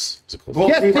Seavers? Is it Cole? Cole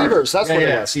Yeah, Seavers. Seavers, that's what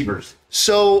it was. Seavers.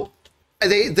 So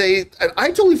I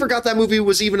totally forgot that movie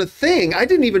was even a thing. I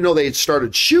didn't even know they had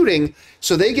started shooting.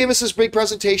 So they gave us this big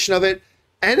presentation of it,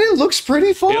 and it looks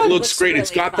pretty fun. It looks looks great. really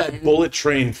It's got fun. that Bullet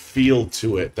Train feel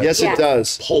to it. That Yes, Yeah. it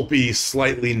does. pulpy,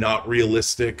 slightly not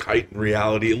realistic, heightened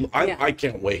reality. I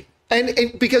can't wait.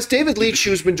 And because David Leitch,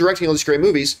 who's been directing all these great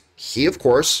movies, he, of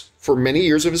course, for many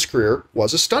years of his career,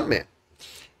 was a stuntman.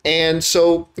 And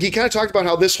so he kind of talked about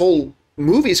how this whole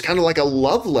movie is kind of like a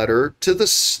love letter to the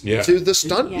stunt. Yeah.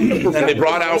 And they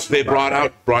brought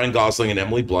out Brian Gosling and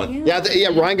Emily Blunt. Yeah,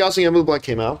 Ryan Gosling and Emily Blunt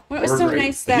came out. Well, it was so Great.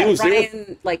 nice that They were-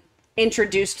 Ryan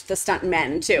introduced the stunt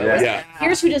men too. It Yeah. was, Yeah.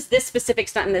 Here's who does this specific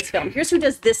stunt in this film. Here's who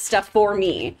does this stuff for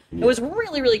me. It was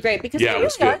really, really great because Yeah, they it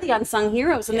was really are good. the unsung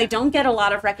heroes, and they don't get a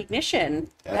lot of recognition.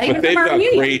 Even But they've from our got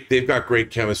community. they've got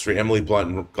great chemistry. Emily Blunt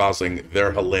and Gosling,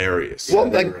 they're hilarious. Well,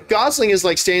 like Gosling is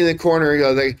like standing in the corner.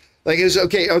 Is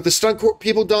okay. Are the stunt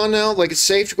people done now? Like it's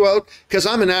safe to go out because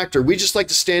I'm an actor. We just like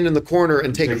to stand in the corner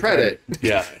and take credit.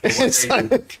 Yeah. It's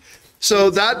like, so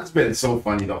that. It's been so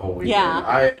funny the whole weekend.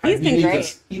 Yeah. He's been you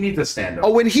great. You need to stand up.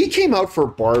 Oh, when he came out for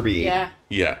Barbie, Yeah.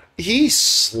 Yeah. he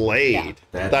slayed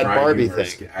that dry Barbie humor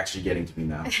is thing. actually getting to me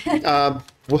now.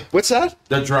 What's that?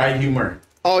 The dry humor.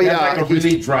 Oh, That's yeah, like a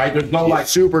really dry. There's no like.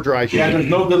 Super dry humor. Yeah, there's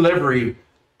no delivery,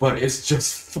 but it's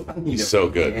just funny. to So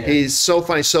me. good. Yeah. He's so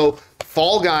funny. So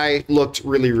Fall Guy looked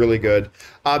really, really good.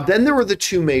 Then there were the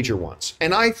two major ones.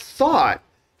 And I thought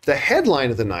the headline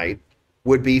of the night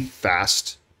would be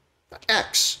Fast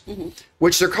X,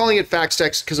 which they're calling it Fast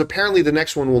X because apparently the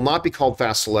next one will not be called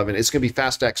Fast 11. It's going to be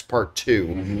Fast X Part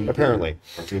 2, apparently.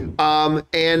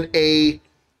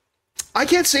 I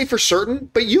can't say for certain,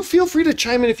 but you feel free to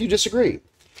chime in if you disagree.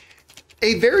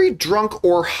 A very drunk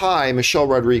or high Michelle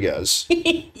Rodriguez,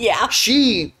 Yeah.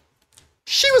 she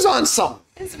was on something.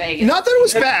 It's Vegas. Not that it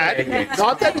was bad.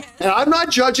 Not that, and I'm not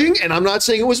judging, and I'm not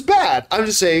saying it was bad. I'm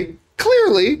just saying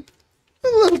clearly a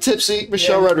little tipsy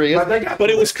Michelle Rodriguez. But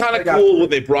it was kind of cool when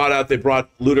they brought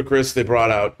Ludacris, they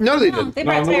brought out No, they No, didn't. they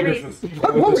brought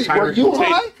Tyrese. What were you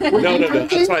high? Were No, you no,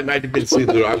 drinking? that's why I didn't see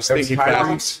Luda. I was thinking Tyrese,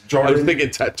 fast. I Jordan. was thinking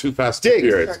Too Fast, Too Diggs.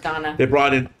 Furious. Jordana. They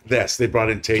brought in this. They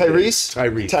brought in Tay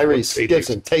Tyrese Tay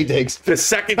Gibson, Tay Diggs. The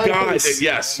second guy. Tyrese.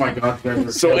 Yes. Oh my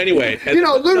God. So anyway, You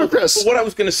know, Ludacris. But what I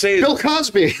was going to say is, Bill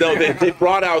Cosby. no, they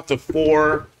brought out the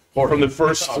four from the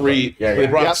first three. Yeah, They yeah.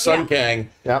 brought Yep. Sun Kang,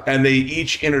 Yep. and they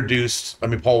each introduced. I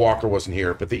mean, Paul Walker wasn't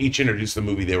here, but they each introduced the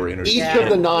movie they were introduced. Each Yeah. of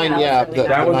the nine, Yeah, that was really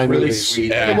That the was nine really movies.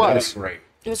 sweet. Yeah, It was. great.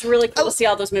 It was really cool to see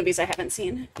all those movies I haven't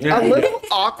seen. A little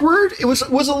awkward. It was a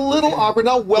little awkward,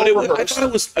 not well But I rehearsed. thought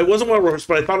it was. It wasn't well rehearsed,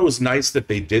 but I thought it was nice that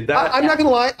they did that. I'm not gonna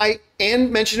lie.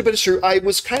 Anne mentioned it, but it's true. I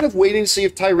was kind of waiting to see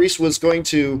if Tyrese was going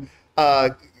to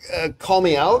call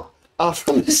me out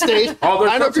from the stage. Oh,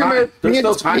 there's I don't know if you still remember. time. There's Me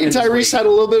still time and in this Tyrese week. had a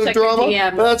little bit of Check your drama,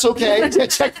 DMs. but that's okay.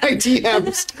 Check my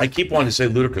DMs. I keep wanting to say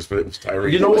Ludacris, but it was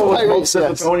Tyrese. You know what was Tyrese, most yes.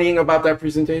 disappointing about that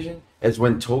presentation? Is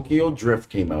when Tokyo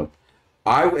Drift came out.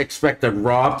 I expected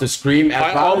Rob to scream as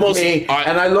I loud almost- as me, I-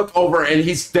 and I look over and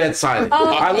he's dead silent.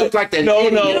 I look like the No,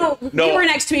 idiot. no. You know, No. we were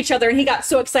next to each other, and he got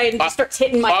so excited and he starts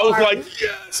hitting my I was arm. like,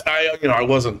 yes. I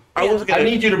wasn't. I Yeah. wasn't I gonna.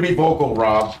 need you to be vocal,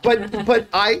 Rob. But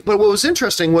what was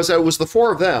interesting was that it was the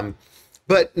four of them,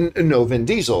 but no Vin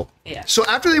Diesel. Yeah. So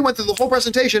after they went through the whole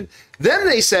presentation, then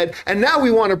they said, and now we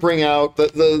want to bring out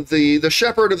the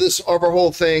shepherd of our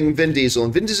whole thing, Vin Diesel.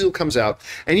 And Vin Diesel comes out,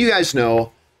 and you guys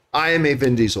know I am a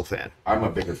Vin Diesel fan. I'm a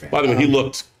bigger fan. By the way, he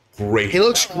looked great. He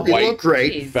looked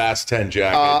great. Fast 10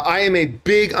 jacket. I am a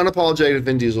big unapologetic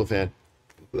Vin Diesel fan.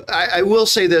 I will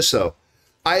say this though,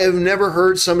 I have never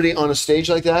heard somebody on a stage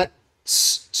like that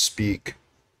speak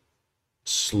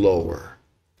slower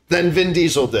than Vin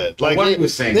Diesel did. Like what he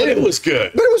was saying. it was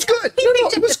good. but it was good. he No,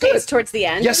 picked it up was the good. pace towards the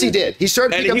end. Yes, he did. He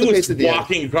started And picking he up the pace was at the end.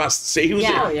 walking across the stage. He was,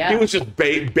 Yeah. Oh, yeah. he was just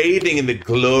bathing in the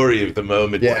glory of the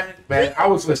moment. Yeah. Man, I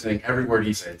was listening every word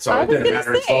he said, so I it was didn't gonna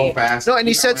matter. It's say. so fast. No, and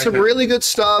he said some really good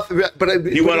stuff. But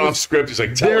He went off script. He's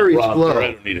like, tell very him, Rob. slow. I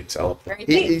don't need to tell him. Very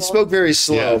He thankful. spoke very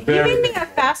slow. Yeah. He made me a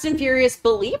Fast and Furious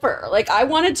believer. Like, I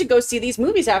wanted to go see these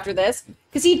movies after this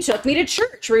because he took me to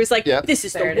church where he was like, Yep. this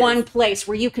is There the it one is. place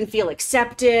where you can feel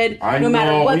accepted I no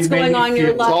matter know, what's he made going me on in your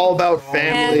feel- It's life. all about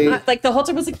family. And like the whole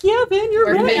time I was like, yeah, man, you're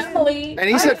We're right. family. And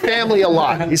he said family a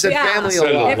lot. He said Yeah. family a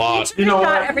Said a lot. lot. If he took a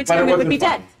shot every time, it would be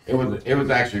dead. It was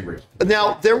actually real.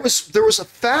 Now there was a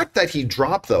fact that he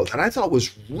dropped though that I thought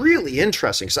was really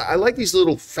interesting. So I like these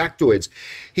little factoids.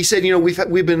 He said, you know,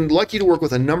 we've been lucky to work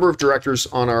with a number of directors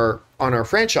on our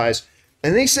franchise,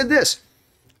 and they said this,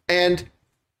 and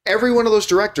every one of those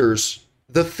directors,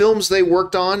 the films they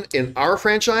worked on in our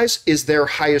franchise is their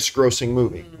highest grossing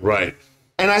movie. Right.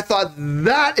 And I thought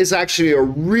that is actually a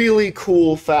really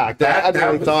cool fact that I hadn't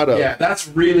really was- thought of. Yeah, that's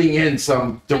reeling in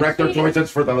some director choices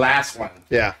for the last one.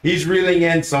 Yeah. He's reeling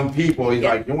in some people. He's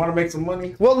like, you want to make some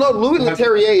money? Well, no, Louis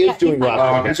Leterrier is doing he's that.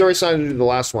 Oh, okay. He's already signed to do the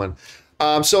last one.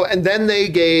 And then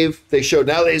they showed,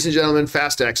 now, ladies and gentlemen,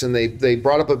 Fast X, and they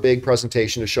brought up a big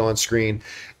presentation to show on screen.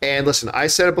 And listen, I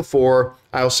said it before,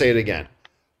 I'll say it again.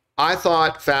 I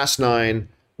thought Fast 9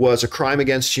 was a crime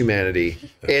against humanity.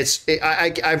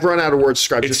 I've run out of words to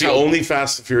describe It's just the how- only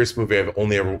Fast and Furious movie I've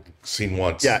only ever seen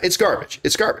once. Yeah, it's garbage.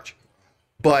 It's garbage.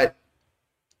 But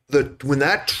when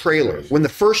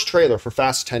the first trailer for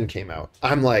Fast 10 came out,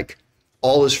 I'm like,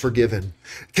 all is forgiven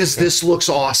because this looks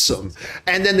awesome.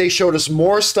 And then they showed us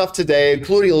more stuff today,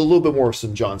 including a little bit more of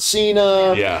some John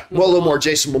Cena. Yeah. Well, a little more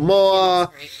Jason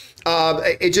Momoa.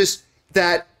 It just,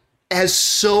 that has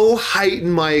so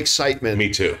heightened my excitement. Me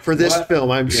too. For this What?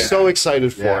 film. I'm Yeah. so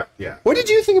excited for Yeah, it. yeah. What did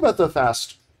you think about the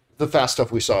fast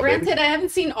stuff we saw, baby? Granted, I haven't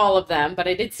seen all of them, but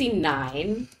I did see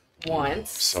 9 once.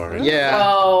 Sorry. Yeah.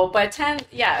 Oh, but 10,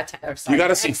 yeah. 10, or sorry, You got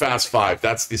to see 10. Fast 5.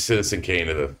 That's the Citizen Kane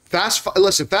of the. Fast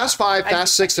 5,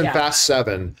 Fast 6, and yeah. Fast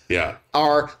 7 Yeah.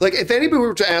 are, like, if anybody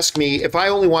were to ask me if I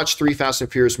only watched 3 Fast and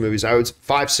Furious movies, I would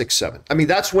 5, 6, 7. I mean,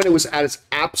 that's when it was at its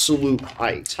absolute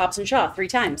height. Hobbs and Shaw 3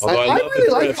 times. Although I love really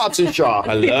the like drift. Hobbs and Shaw.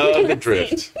 I love the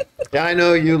drift. Yeah, I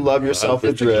know you love yourself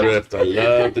a drift. I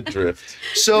love the drift.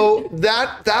 So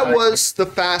that was the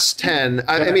Fast 10.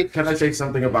 I mean, can I say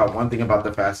something about one thing about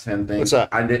the Fast 10 thing? What's that?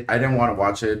 I didn't want to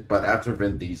watch it, but after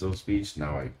Vin Diesel's speech,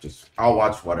 now I'll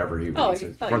watch whatever he Oh,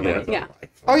 releases. you- for the yeah. rest of Yeah. my life.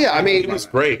 oh yeah, I mean, It was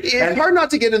great. it's hard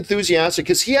not to get enthusiastic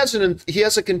because he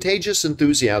has a contagious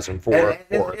enthusiasm for And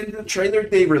it. in the trailer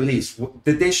they released,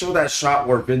 did they show that shot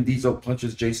where Vin Diesel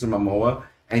punches Jason Momoa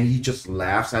and he just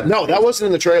laughs at No, that wasn't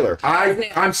in the trailer.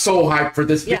 I'm so hyped for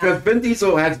this Yeah. because Vin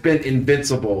Diesel has been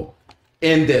invincible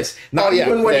in this. Not yeah,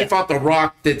 even when yeah. he fought The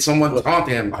Rock did someone taunt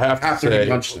him I have to after say, he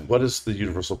punched him. what is the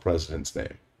Universal President's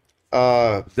name?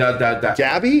 That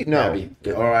Gabby? No.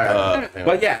 Gabby. All right.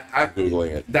 But yeah,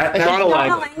 Googling it. that Donna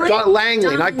Donna Langley. John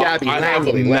Langley, not Gabby. I have a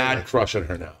Langley. mad crush on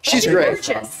her now. She's great.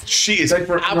 Gorgeous. She is Thanks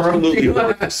for- absolutely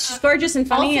gorgeous. She's gorgeous and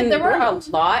funny. Also, and there were a brilliant.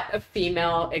 lot of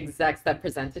female execs that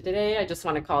presented today. I just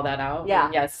want to call that out. Yeah.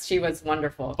 Yes, she was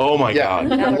wonderful. Oh my Yeah,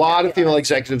 God. a lot of female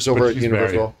executives over But at she's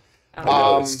Universal.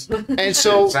 And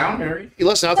so, Sound married.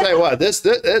 listen, I'll tell you what,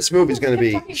 this movie's going to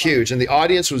be huge, and the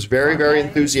audience was very, very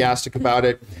enthusiastic about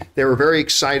it. They were very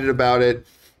excited about it,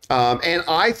 and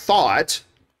I thought,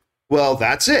 well,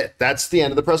 that's it. That's the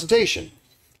end of the presentation,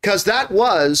 because that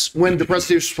was when the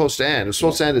presentation was supposed to end. It was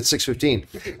supposed to end at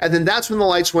 6:15, and then that's when the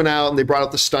lights went out, and they brought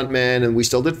out the stuntmen, and we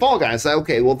still did Fall Guys. I said,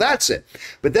 okay, well, that's it.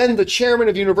 But then the chairman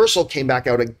of Universal came back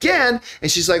out again,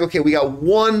 and she's like, okay, we got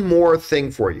one more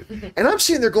thing for you. And I'm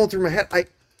sitting there going through my head,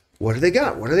 what do they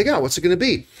got? What do they got? What's it going to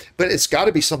be? But it's got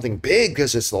to be something big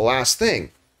because it's the last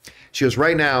thing. She goes,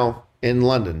 right now in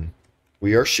London,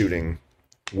 we are shooting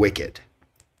Wicked.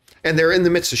 And they're in the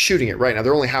midst of shooting it right now.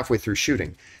 They're only halfway through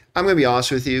shooting. I'm going to be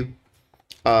honest with you.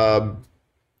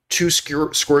 2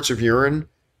 squirts of urine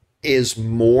is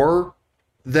more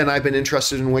than I've been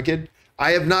interested in Wicked.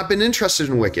 I have not been interested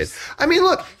in Wicked. I mean,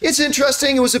 look, it's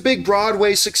interesting. It was a big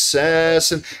Broadway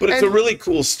success. But it's a really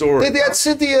cool story. They had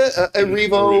Cynthia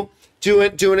Erivo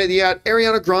doing it. You had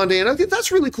Ariana Grande, and I think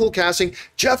that's really cool casting.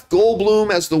 Jeff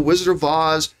Goldblum as the Wizard of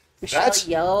Oz. Michelle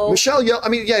Yeoh. I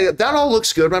mean, yeah, that all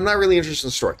looks good, but I'm not really interested in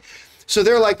the story. So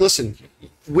they're like, listen,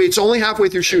 it's only halfway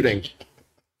through shooting,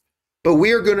 but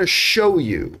we are going to show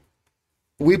you.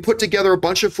 We put together a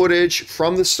bunch of footage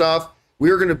from the stuff. You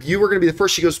were going to be the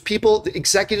first. She goes, the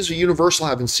executives of Universal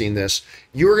haven't seen this.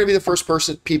 You are going to be the first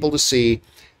people to see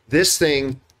this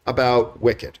thing about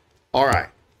Wicked. All right.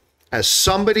 As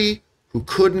somebody who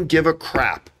couldn't give a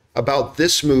crap about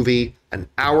this movie an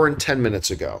hour and 10 minutes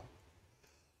ago,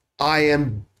 I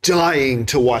am dying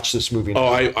to watch this movie now. Oh,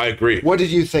 I agree. What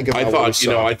did you think about it?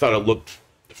 I thought it looked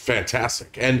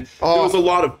fantastic. And there was a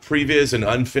lot of previs and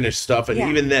unfinished stuff, and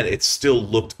even then it still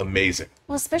looked amazing.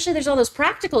 Well, especially there's all those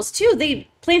practicals too. They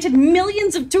planted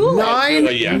millions of tulips. 9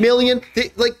 million.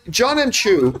 Like John M.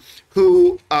 Chu,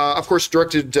 who of course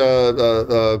directed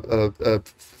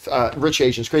Rich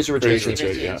Asians, Crazy Rich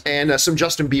Asians, and some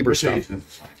Justin Bieber stuff.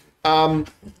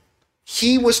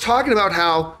 He was talking about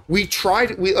how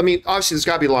I mean, obviously there's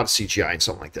got to be a lot of CGI and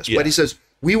something like this, but he says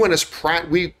we went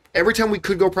every time we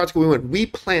could go practical, we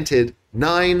planted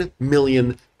 9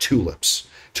 million tulips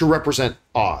to represent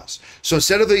Oz. So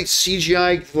instead of the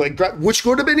CGI, which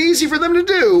would have been easy for them to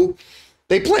do,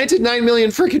 they planted 9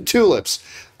 million freaking tulips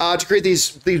to create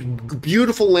these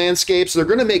beautiful landscapes. They're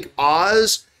going to make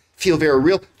Oz feel very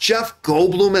real. Jeff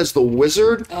Goldblum as the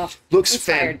wizard looks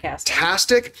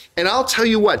fantastic. And I'll tell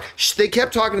you what, they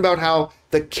kept talking about how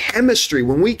the chemistry,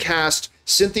 when we cast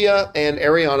Cynthia and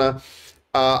Ariana,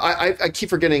 I keep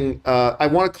forgetting, I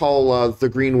want to call the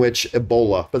Green Witch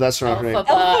Ebola, but that's not her name.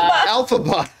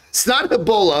 Alphaba. It's not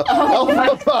Ebola.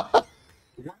 Alphaba.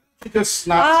 Just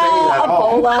not saying that at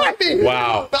all. I mean,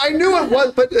 wow. I knew it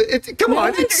was, but come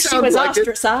on, it She sounds was like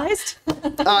ostracized.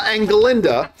 And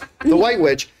Galinda, the White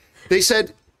Witch, they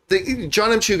said,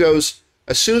 John M. Chu goes,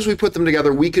 as soon as we put them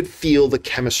together, we could feel the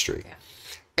chemistry.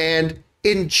 And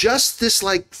in just this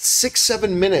 6-7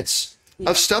 minutes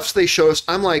of stuff they show us,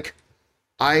 I'm like,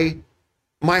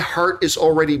 my heart is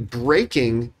already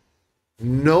breaking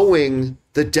knowing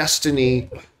the destiny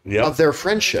of their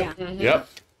friendship. Yep.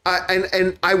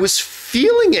 And I was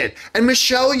feeling it. And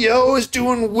Michelle Yeoh is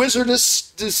doing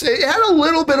wizardess. It had a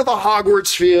little bit of a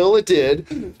Hogwarts feel. It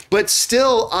did. But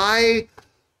still,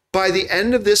 by the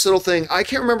end of this little thing, I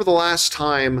can't remember the last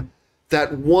time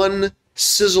that one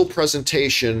sizzle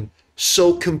presentation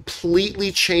so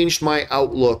completely changed my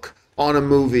outlook on a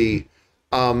movie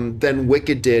than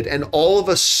Wicked did. And all of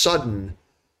a sudden,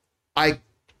 I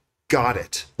got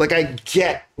it. I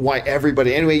get why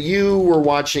everybody. Anyway, you were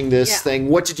watching this thing.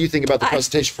 What did you think about the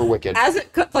presentation for Wicked? As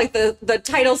it the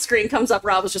title screen comes up,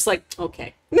 Rob was just like,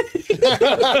 okay.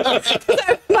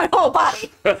 My whole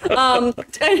body.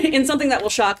 In something that will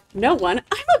shock no one,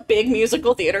 I'm a big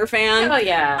musical theater fan. Oh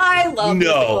yeah. I love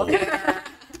musical theater.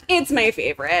 It's my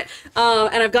favorite.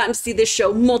 And I've gotten to see this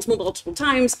show multiple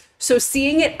times. So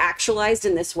seeing it actualized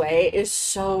in this way is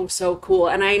so, so cool.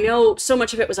 And I know so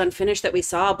much of it was unfinished that we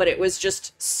saw, but it was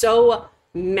just so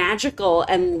magical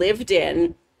and lived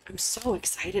in. I'm so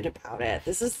excited about it.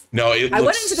 I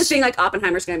went into this being like,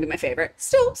 Oppenheimer's going to be my favorite.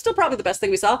 Still probably the best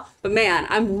thing we saw. But man,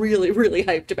 I'm really, really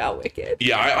hyped about Wicked.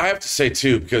 Yeah, I have to say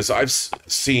too, because I've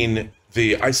seen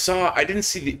I didn't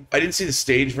see the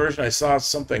stage version. I saw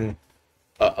something,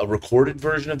 a recorded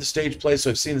version of the stage play.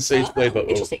 So I've seen the stage play, but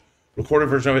recorded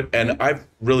version of it, and I've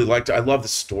really liked it. I love the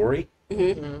story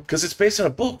because it's based on a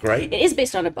book, right? It is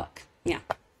based on a book. Yeah.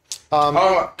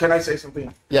 Can I say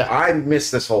something? Yeah. I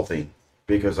missed this whole thing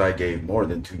because I gave more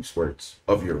than 2 squirts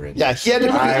of urine. Yeah, he had to,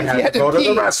 I he had to go pee.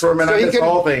 to the restroom and So I he did the could-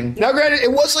 whole thing. Now, granted,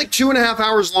 it was like 2.5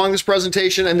 hours long, this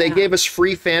presentation, and they gave us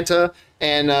free Fanta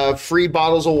and free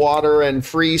bottles of water and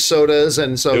free sodas,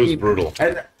 and so It was brutal.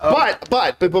 And,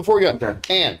 But before we go, Okay.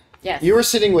 Anne, Yes. you were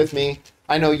sitting with me.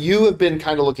 I know you have been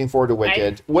kind of looking forward to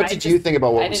Wicked. What did you think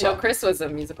about what I we didn't saw? know Chris was a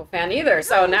musical fan either,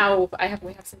 so now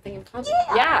we have something in common.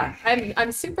 Yeah,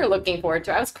 I'm super looking forward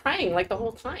to it. I was crying like the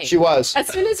whole time. She was. As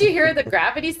soon as you hear the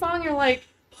Gravity song, I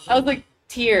was like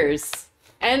tears.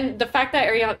 And the fact that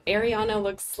Ariana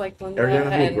looks like Linda.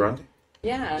 Ariana and, Grande?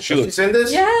 Yeah. She looks She's in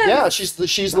this? Yeah. Yeah, she's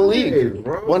the lead. Hey,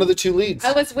 bro. One of the 2 leads.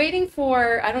 I was waiting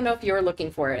for, I don't know if you were looking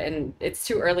for it, and it's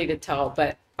too early to tell,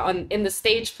 but in the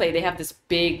stage play, they have this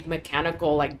big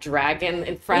mechanical like dragon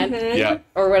in front Yeah.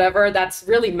 or whatever. That's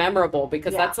really memorable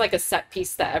because Yeah. that's like a set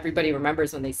piece that everybody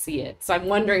remembers when they see it. So I'm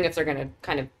wondering if they're going to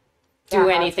kind of Yeah, do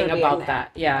have anything her be in about there.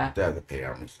 that. Yeah. They had to pay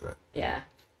homage to that. Yeah.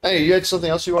 Hey, you had something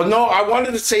else you wanted? No, I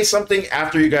wanted to say something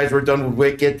after you guys were done with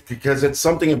Wicked because it's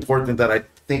something important that I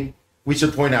think we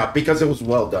should point out because it was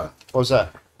well done. What was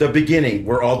that? The beginning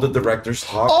where all the directors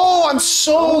talk. Oh, I'm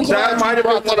so glad that might you have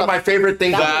brought been one that of up. my favorite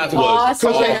things. That was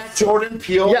awesome. Because they had Jordan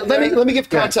Peele. Yeah, let there. me give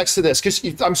Yeah. context to this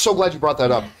because I'm so glad you brought that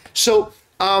up. So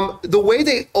the way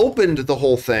they opened the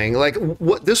whole thing, like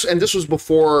this was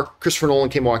before Christopher Nolan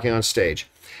came walking on stage.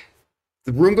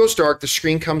 The room goes dark, the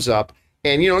screen comes up,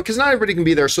 and because not everybody can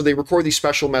be there, so they record these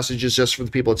special messages just for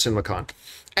the people at CinemaCon,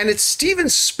 and it's Steven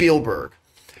Spielberg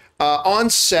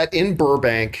on set in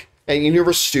Burbank at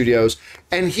Universal Studios,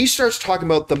 and he starts talking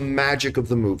about the magic of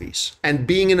the movies and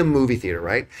being in a movie theater,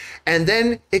 right? And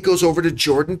then it goes over to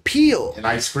Jordan Peele. And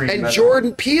I screamed And that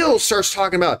Jordan Peele starts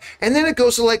talking about, and then it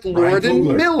goes to like Lord and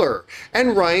Coogler. Miller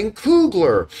and Ryan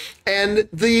Coogler and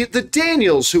the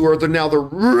Daniels, who are now the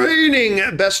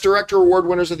reigning Best Director Award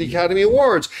winners at the Academy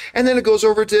Awards. And then it goes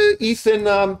over to Ethan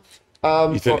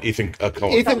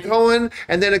Cohen. Cohen,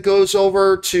 and then it goes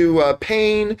over to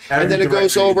Payne, and then it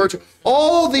goes director. over to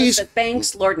all these Elizabeth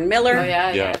Banks, Lord and Miller. Oh,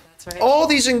 yeah. Yeah. That's right. all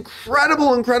these incredible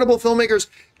filmmakers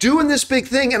doing this big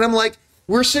thing. And I'm like,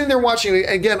 we're sitting there watching it.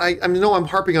 Again, I know I'm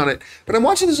harping on it, but I'm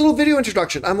watching this little video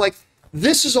introduction. I'm like,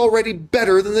 this is already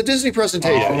better than the Disney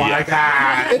presentation. Oh my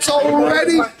God. It's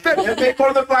already better. It made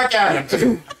more than Black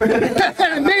Adam. And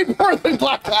it made more than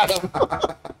Black Adam.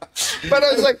 But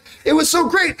I was like, it was so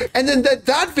great. And then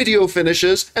that video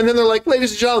finishes, and then they're like,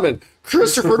 ladies and gentlemen,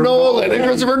 Christopher Nolan, and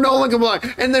Christopher Nolan come along,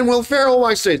 and then Will Ferrell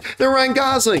on stage, then Ryan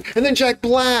Gosling, and then Jack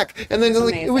Black, and then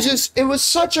like, it was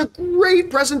such a great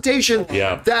presentation.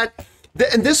 Yeah.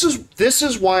 And this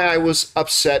is why I was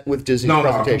upset with Disney's No, I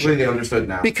presentation. completely understood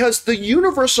now. Because the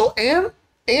Universal and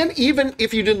even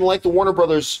if you didn't like the Warner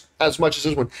Brothers as much as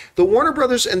this one, the Warner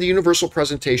Brothers and the Universal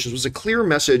presentations was a clear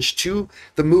message to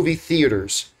the movie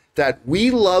theaters that we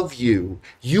love you,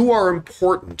 you are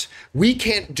important, we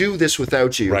can't do this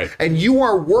without you, Right. and you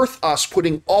are worth us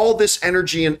putting all this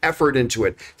energy and effort into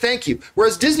it. Thank you.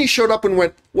 Whereas Disney showed up and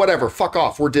went, whatever, fuck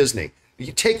off, we're Disney.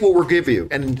 You take what we give you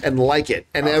and like it.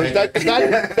 And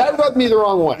that rubbed me the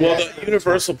wrong way. Well, the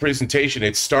Universal presentation,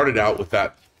 it started out with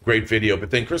that great video,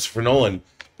 but then Christopher Nolan,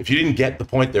 if you didn't get the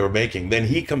point they were making, then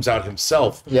he comes out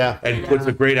himself and puts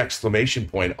a great exclamation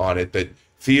point on it that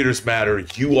theaters matter,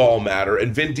 you all matter.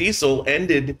 And Vin Diesel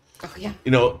ended,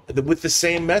 with the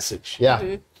same message.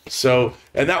 Yeah. So,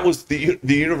 and that was the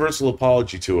Universal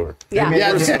apology tour. Yeah.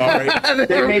 Yeah. We're sorry.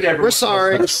 They made everyone We're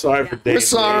sorry. We're sorry for Dave. We're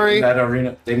sorry. in that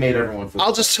arena. They made everyone feel.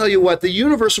 I'll just tell you what, the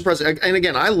Universal present, and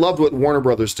again, I loved what Warner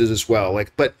Brothers did as well.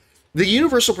 But the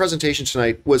Universal presentation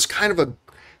tonight was kind of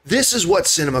this is what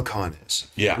CinemaCon is.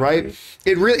 Yeah. Right?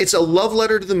 It's a love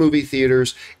letter to the movie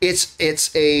theaters. It's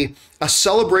a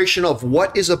celebration of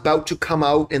what is about to come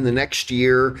out in the next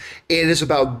year. It is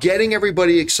about getting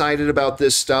everybody excited about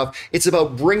this stuff. It's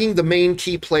about bringing the main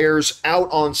key players out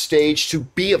on stage to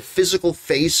be a physical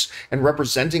face and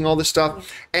representing all this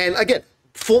stuff. And again,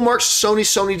 full marks,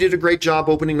 Sony did a great job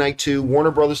opening night too. Warner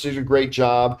Brothers did a great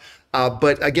job.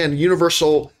 But again,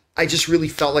 Universal, I just really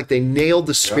felt like they nailed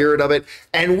the spirit of it.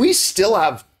 And we still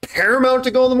have Paramount to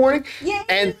go in the morning. Yay.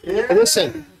 And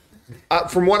listen,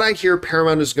 from what I hear,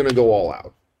 Paramount is going to go all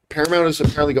out. Paramount is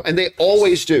apparently and they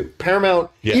always do. Paramount,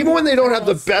 even when they don't have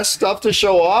the best stuff to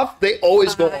show off, they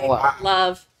always go all out.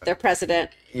 Love their president.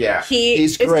 Yeah.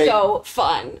 He's great. so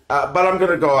fun. But I'm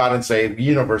gonna go out and say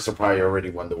Universal probably already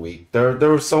won the week. There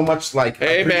was so much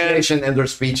appreciation in their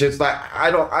speeches. Like I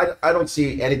don't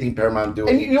see anything Paramount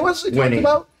doing. And you know what they talked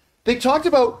about? They talked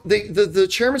about the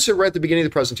chairman said right at the beginning of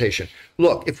the presentation,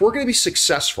 look, if we're going to be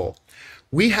successful,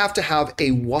 we have to have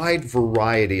a wide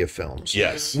variety of films.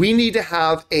 Yes. We need to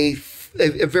have a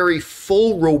very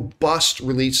full, robust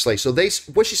release slate. So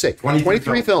what'd she say?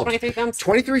 23 films. 23 films.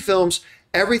 23 films,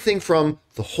 everything from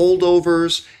The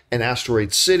Holdovers and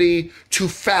Asteroid City to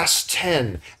Fast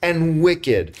 10 and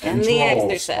Wicked. And The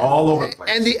Exorcist. All over the place.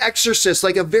 And The Exorcist,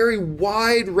 like a very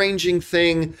wide-ranging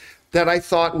thing that I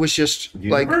thought was just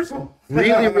Universal. like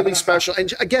really, really special.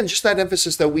 And again, just that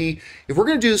emphasis that if we're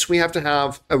going to do this, we have to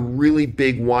have a really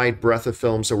big, wide breadth of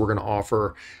films that we're going to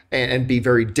offer and be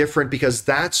very different, because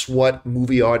that's what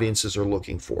movie audiences are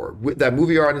looking for. That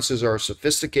movie audiences are a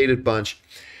sophisticated bunch,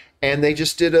 and they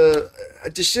just did a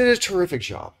terrific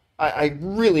job. I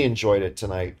really enjoyed it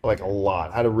tonight, like a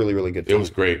lot. I had a really, really good time. It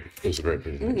was great. It was a great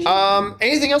presentation.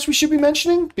 Anything else we should be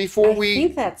mentioning before I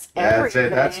think that's everything.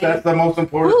 That's it. That's the most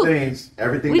important Woo. things.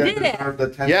 Everything We that did it. deserves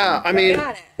attention. Yeah, I mean,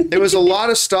 Got it. there was a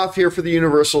lot of stuff here for the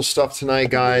Universal stuff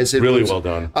tonight, guys. It Really was, well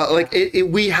done.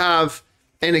 We have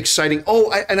an exciting.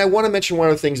 And I want to mention one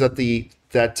of the things that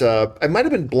it might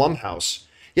have been Blumhouse.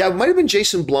 Yeah, it might have been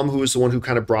Jason Blum who was the one who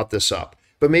kind of brought this up,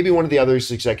 but maybe one of the other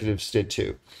executives did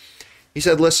too. He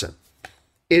said, "Listen,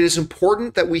 it is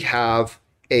important that we have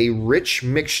a rich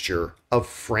mixture of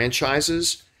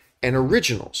franchises and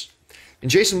originals." And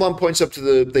Jason Blum points up to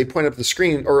the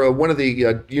screen, or one of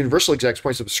the Universal execs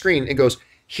points up the screen and goes,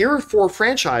 "Here are 4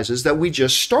 franchises that we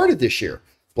just started this year: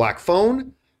 Black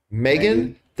Phone,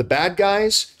 Megan, The Bad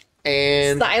Guys,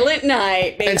 and Silent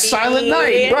Night, baby. Silent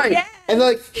Night, right?" Yeah. And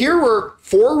like, here were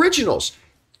 4 originals.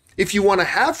 If you want to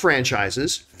have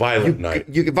franchises, Violent Night.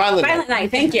 you can Violent Silent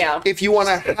Night, thank you. If you want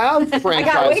to have I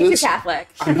got way too franchises, Catholic.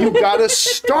 you got to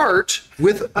start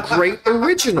with great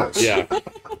originals. Yeah.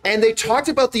 And they talked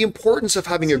about the importance of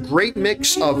having a great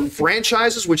mix of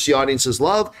franchises, which the audiences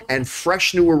love, and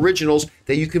fresh new originals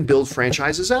that you can build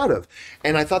franchises out of.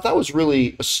 And I thought that was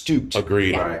really astute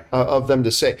Agreed. Right. of them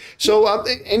to say. So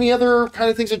any other kind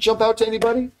of things that jump out to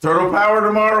anybody? Turtle power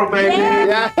tomorrow, baby.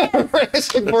 Yeah. Yeah,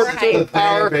 looking forward to the Right.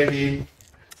 power. Baby.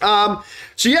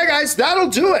 So yeah, guys, that'll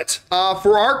do it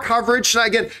for our coverage.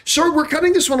 Again, so we're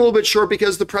cutting this one a little bit short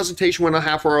because the presentation went a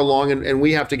half hour long, and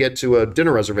we have to get to a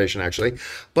dinner reservation actually.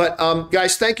 But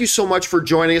guys, thank you so much for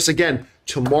joining us again.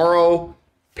 Tomorrow,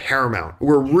 Paramount.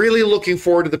 We're really looking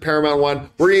forward to the Paramount one.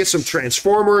 We're gonna get some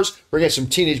Transformers. We're gonna get some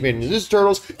Teenage Mutant Ninja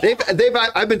Turtles.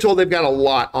 I've been told they've got a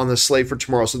lot on the slate for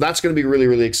tomorrow, so that's gonna be really,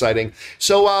 really exciting.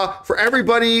 So for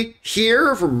everybody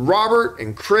here, from Robert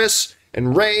and Chris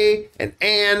and Ray and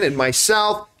Ann and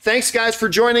myself, thanks guys for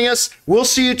joining us. We'll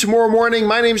see you tomorrow morning.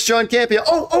 My name's John Campia.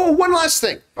 One last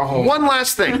thing. One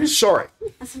last thing. Sorry.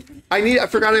 I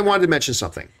forgot I wanted to mention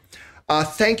something.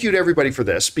 Thank you to everybody for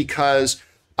this, because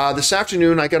this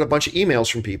afternoon I got a bunch of emails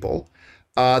from people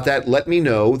that let me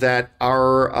know that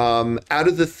our out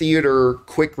of the theater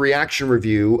quick reaction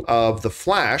review of The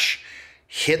Flash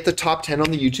hit the top 10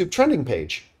 on the YouTube trending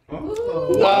page.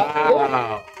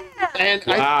 Wow. And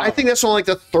Wow. I think that's only like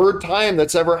the 3rd time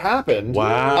that's ever happened.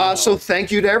 Wow. So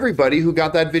thank you to everybody who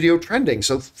got that video trending.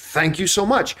 So thank you so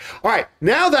much. All right,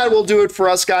 now that will do it for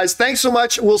us, guys. Thanks so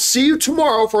much. We'll see you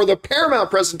tomorrow for the Paramount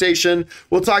presentation.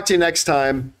 We'll talk to you next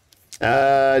time.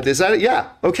 Is that it? Yeah.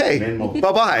 Okay. Mint Mobile.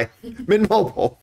 Bye-bye. Mint Mobile.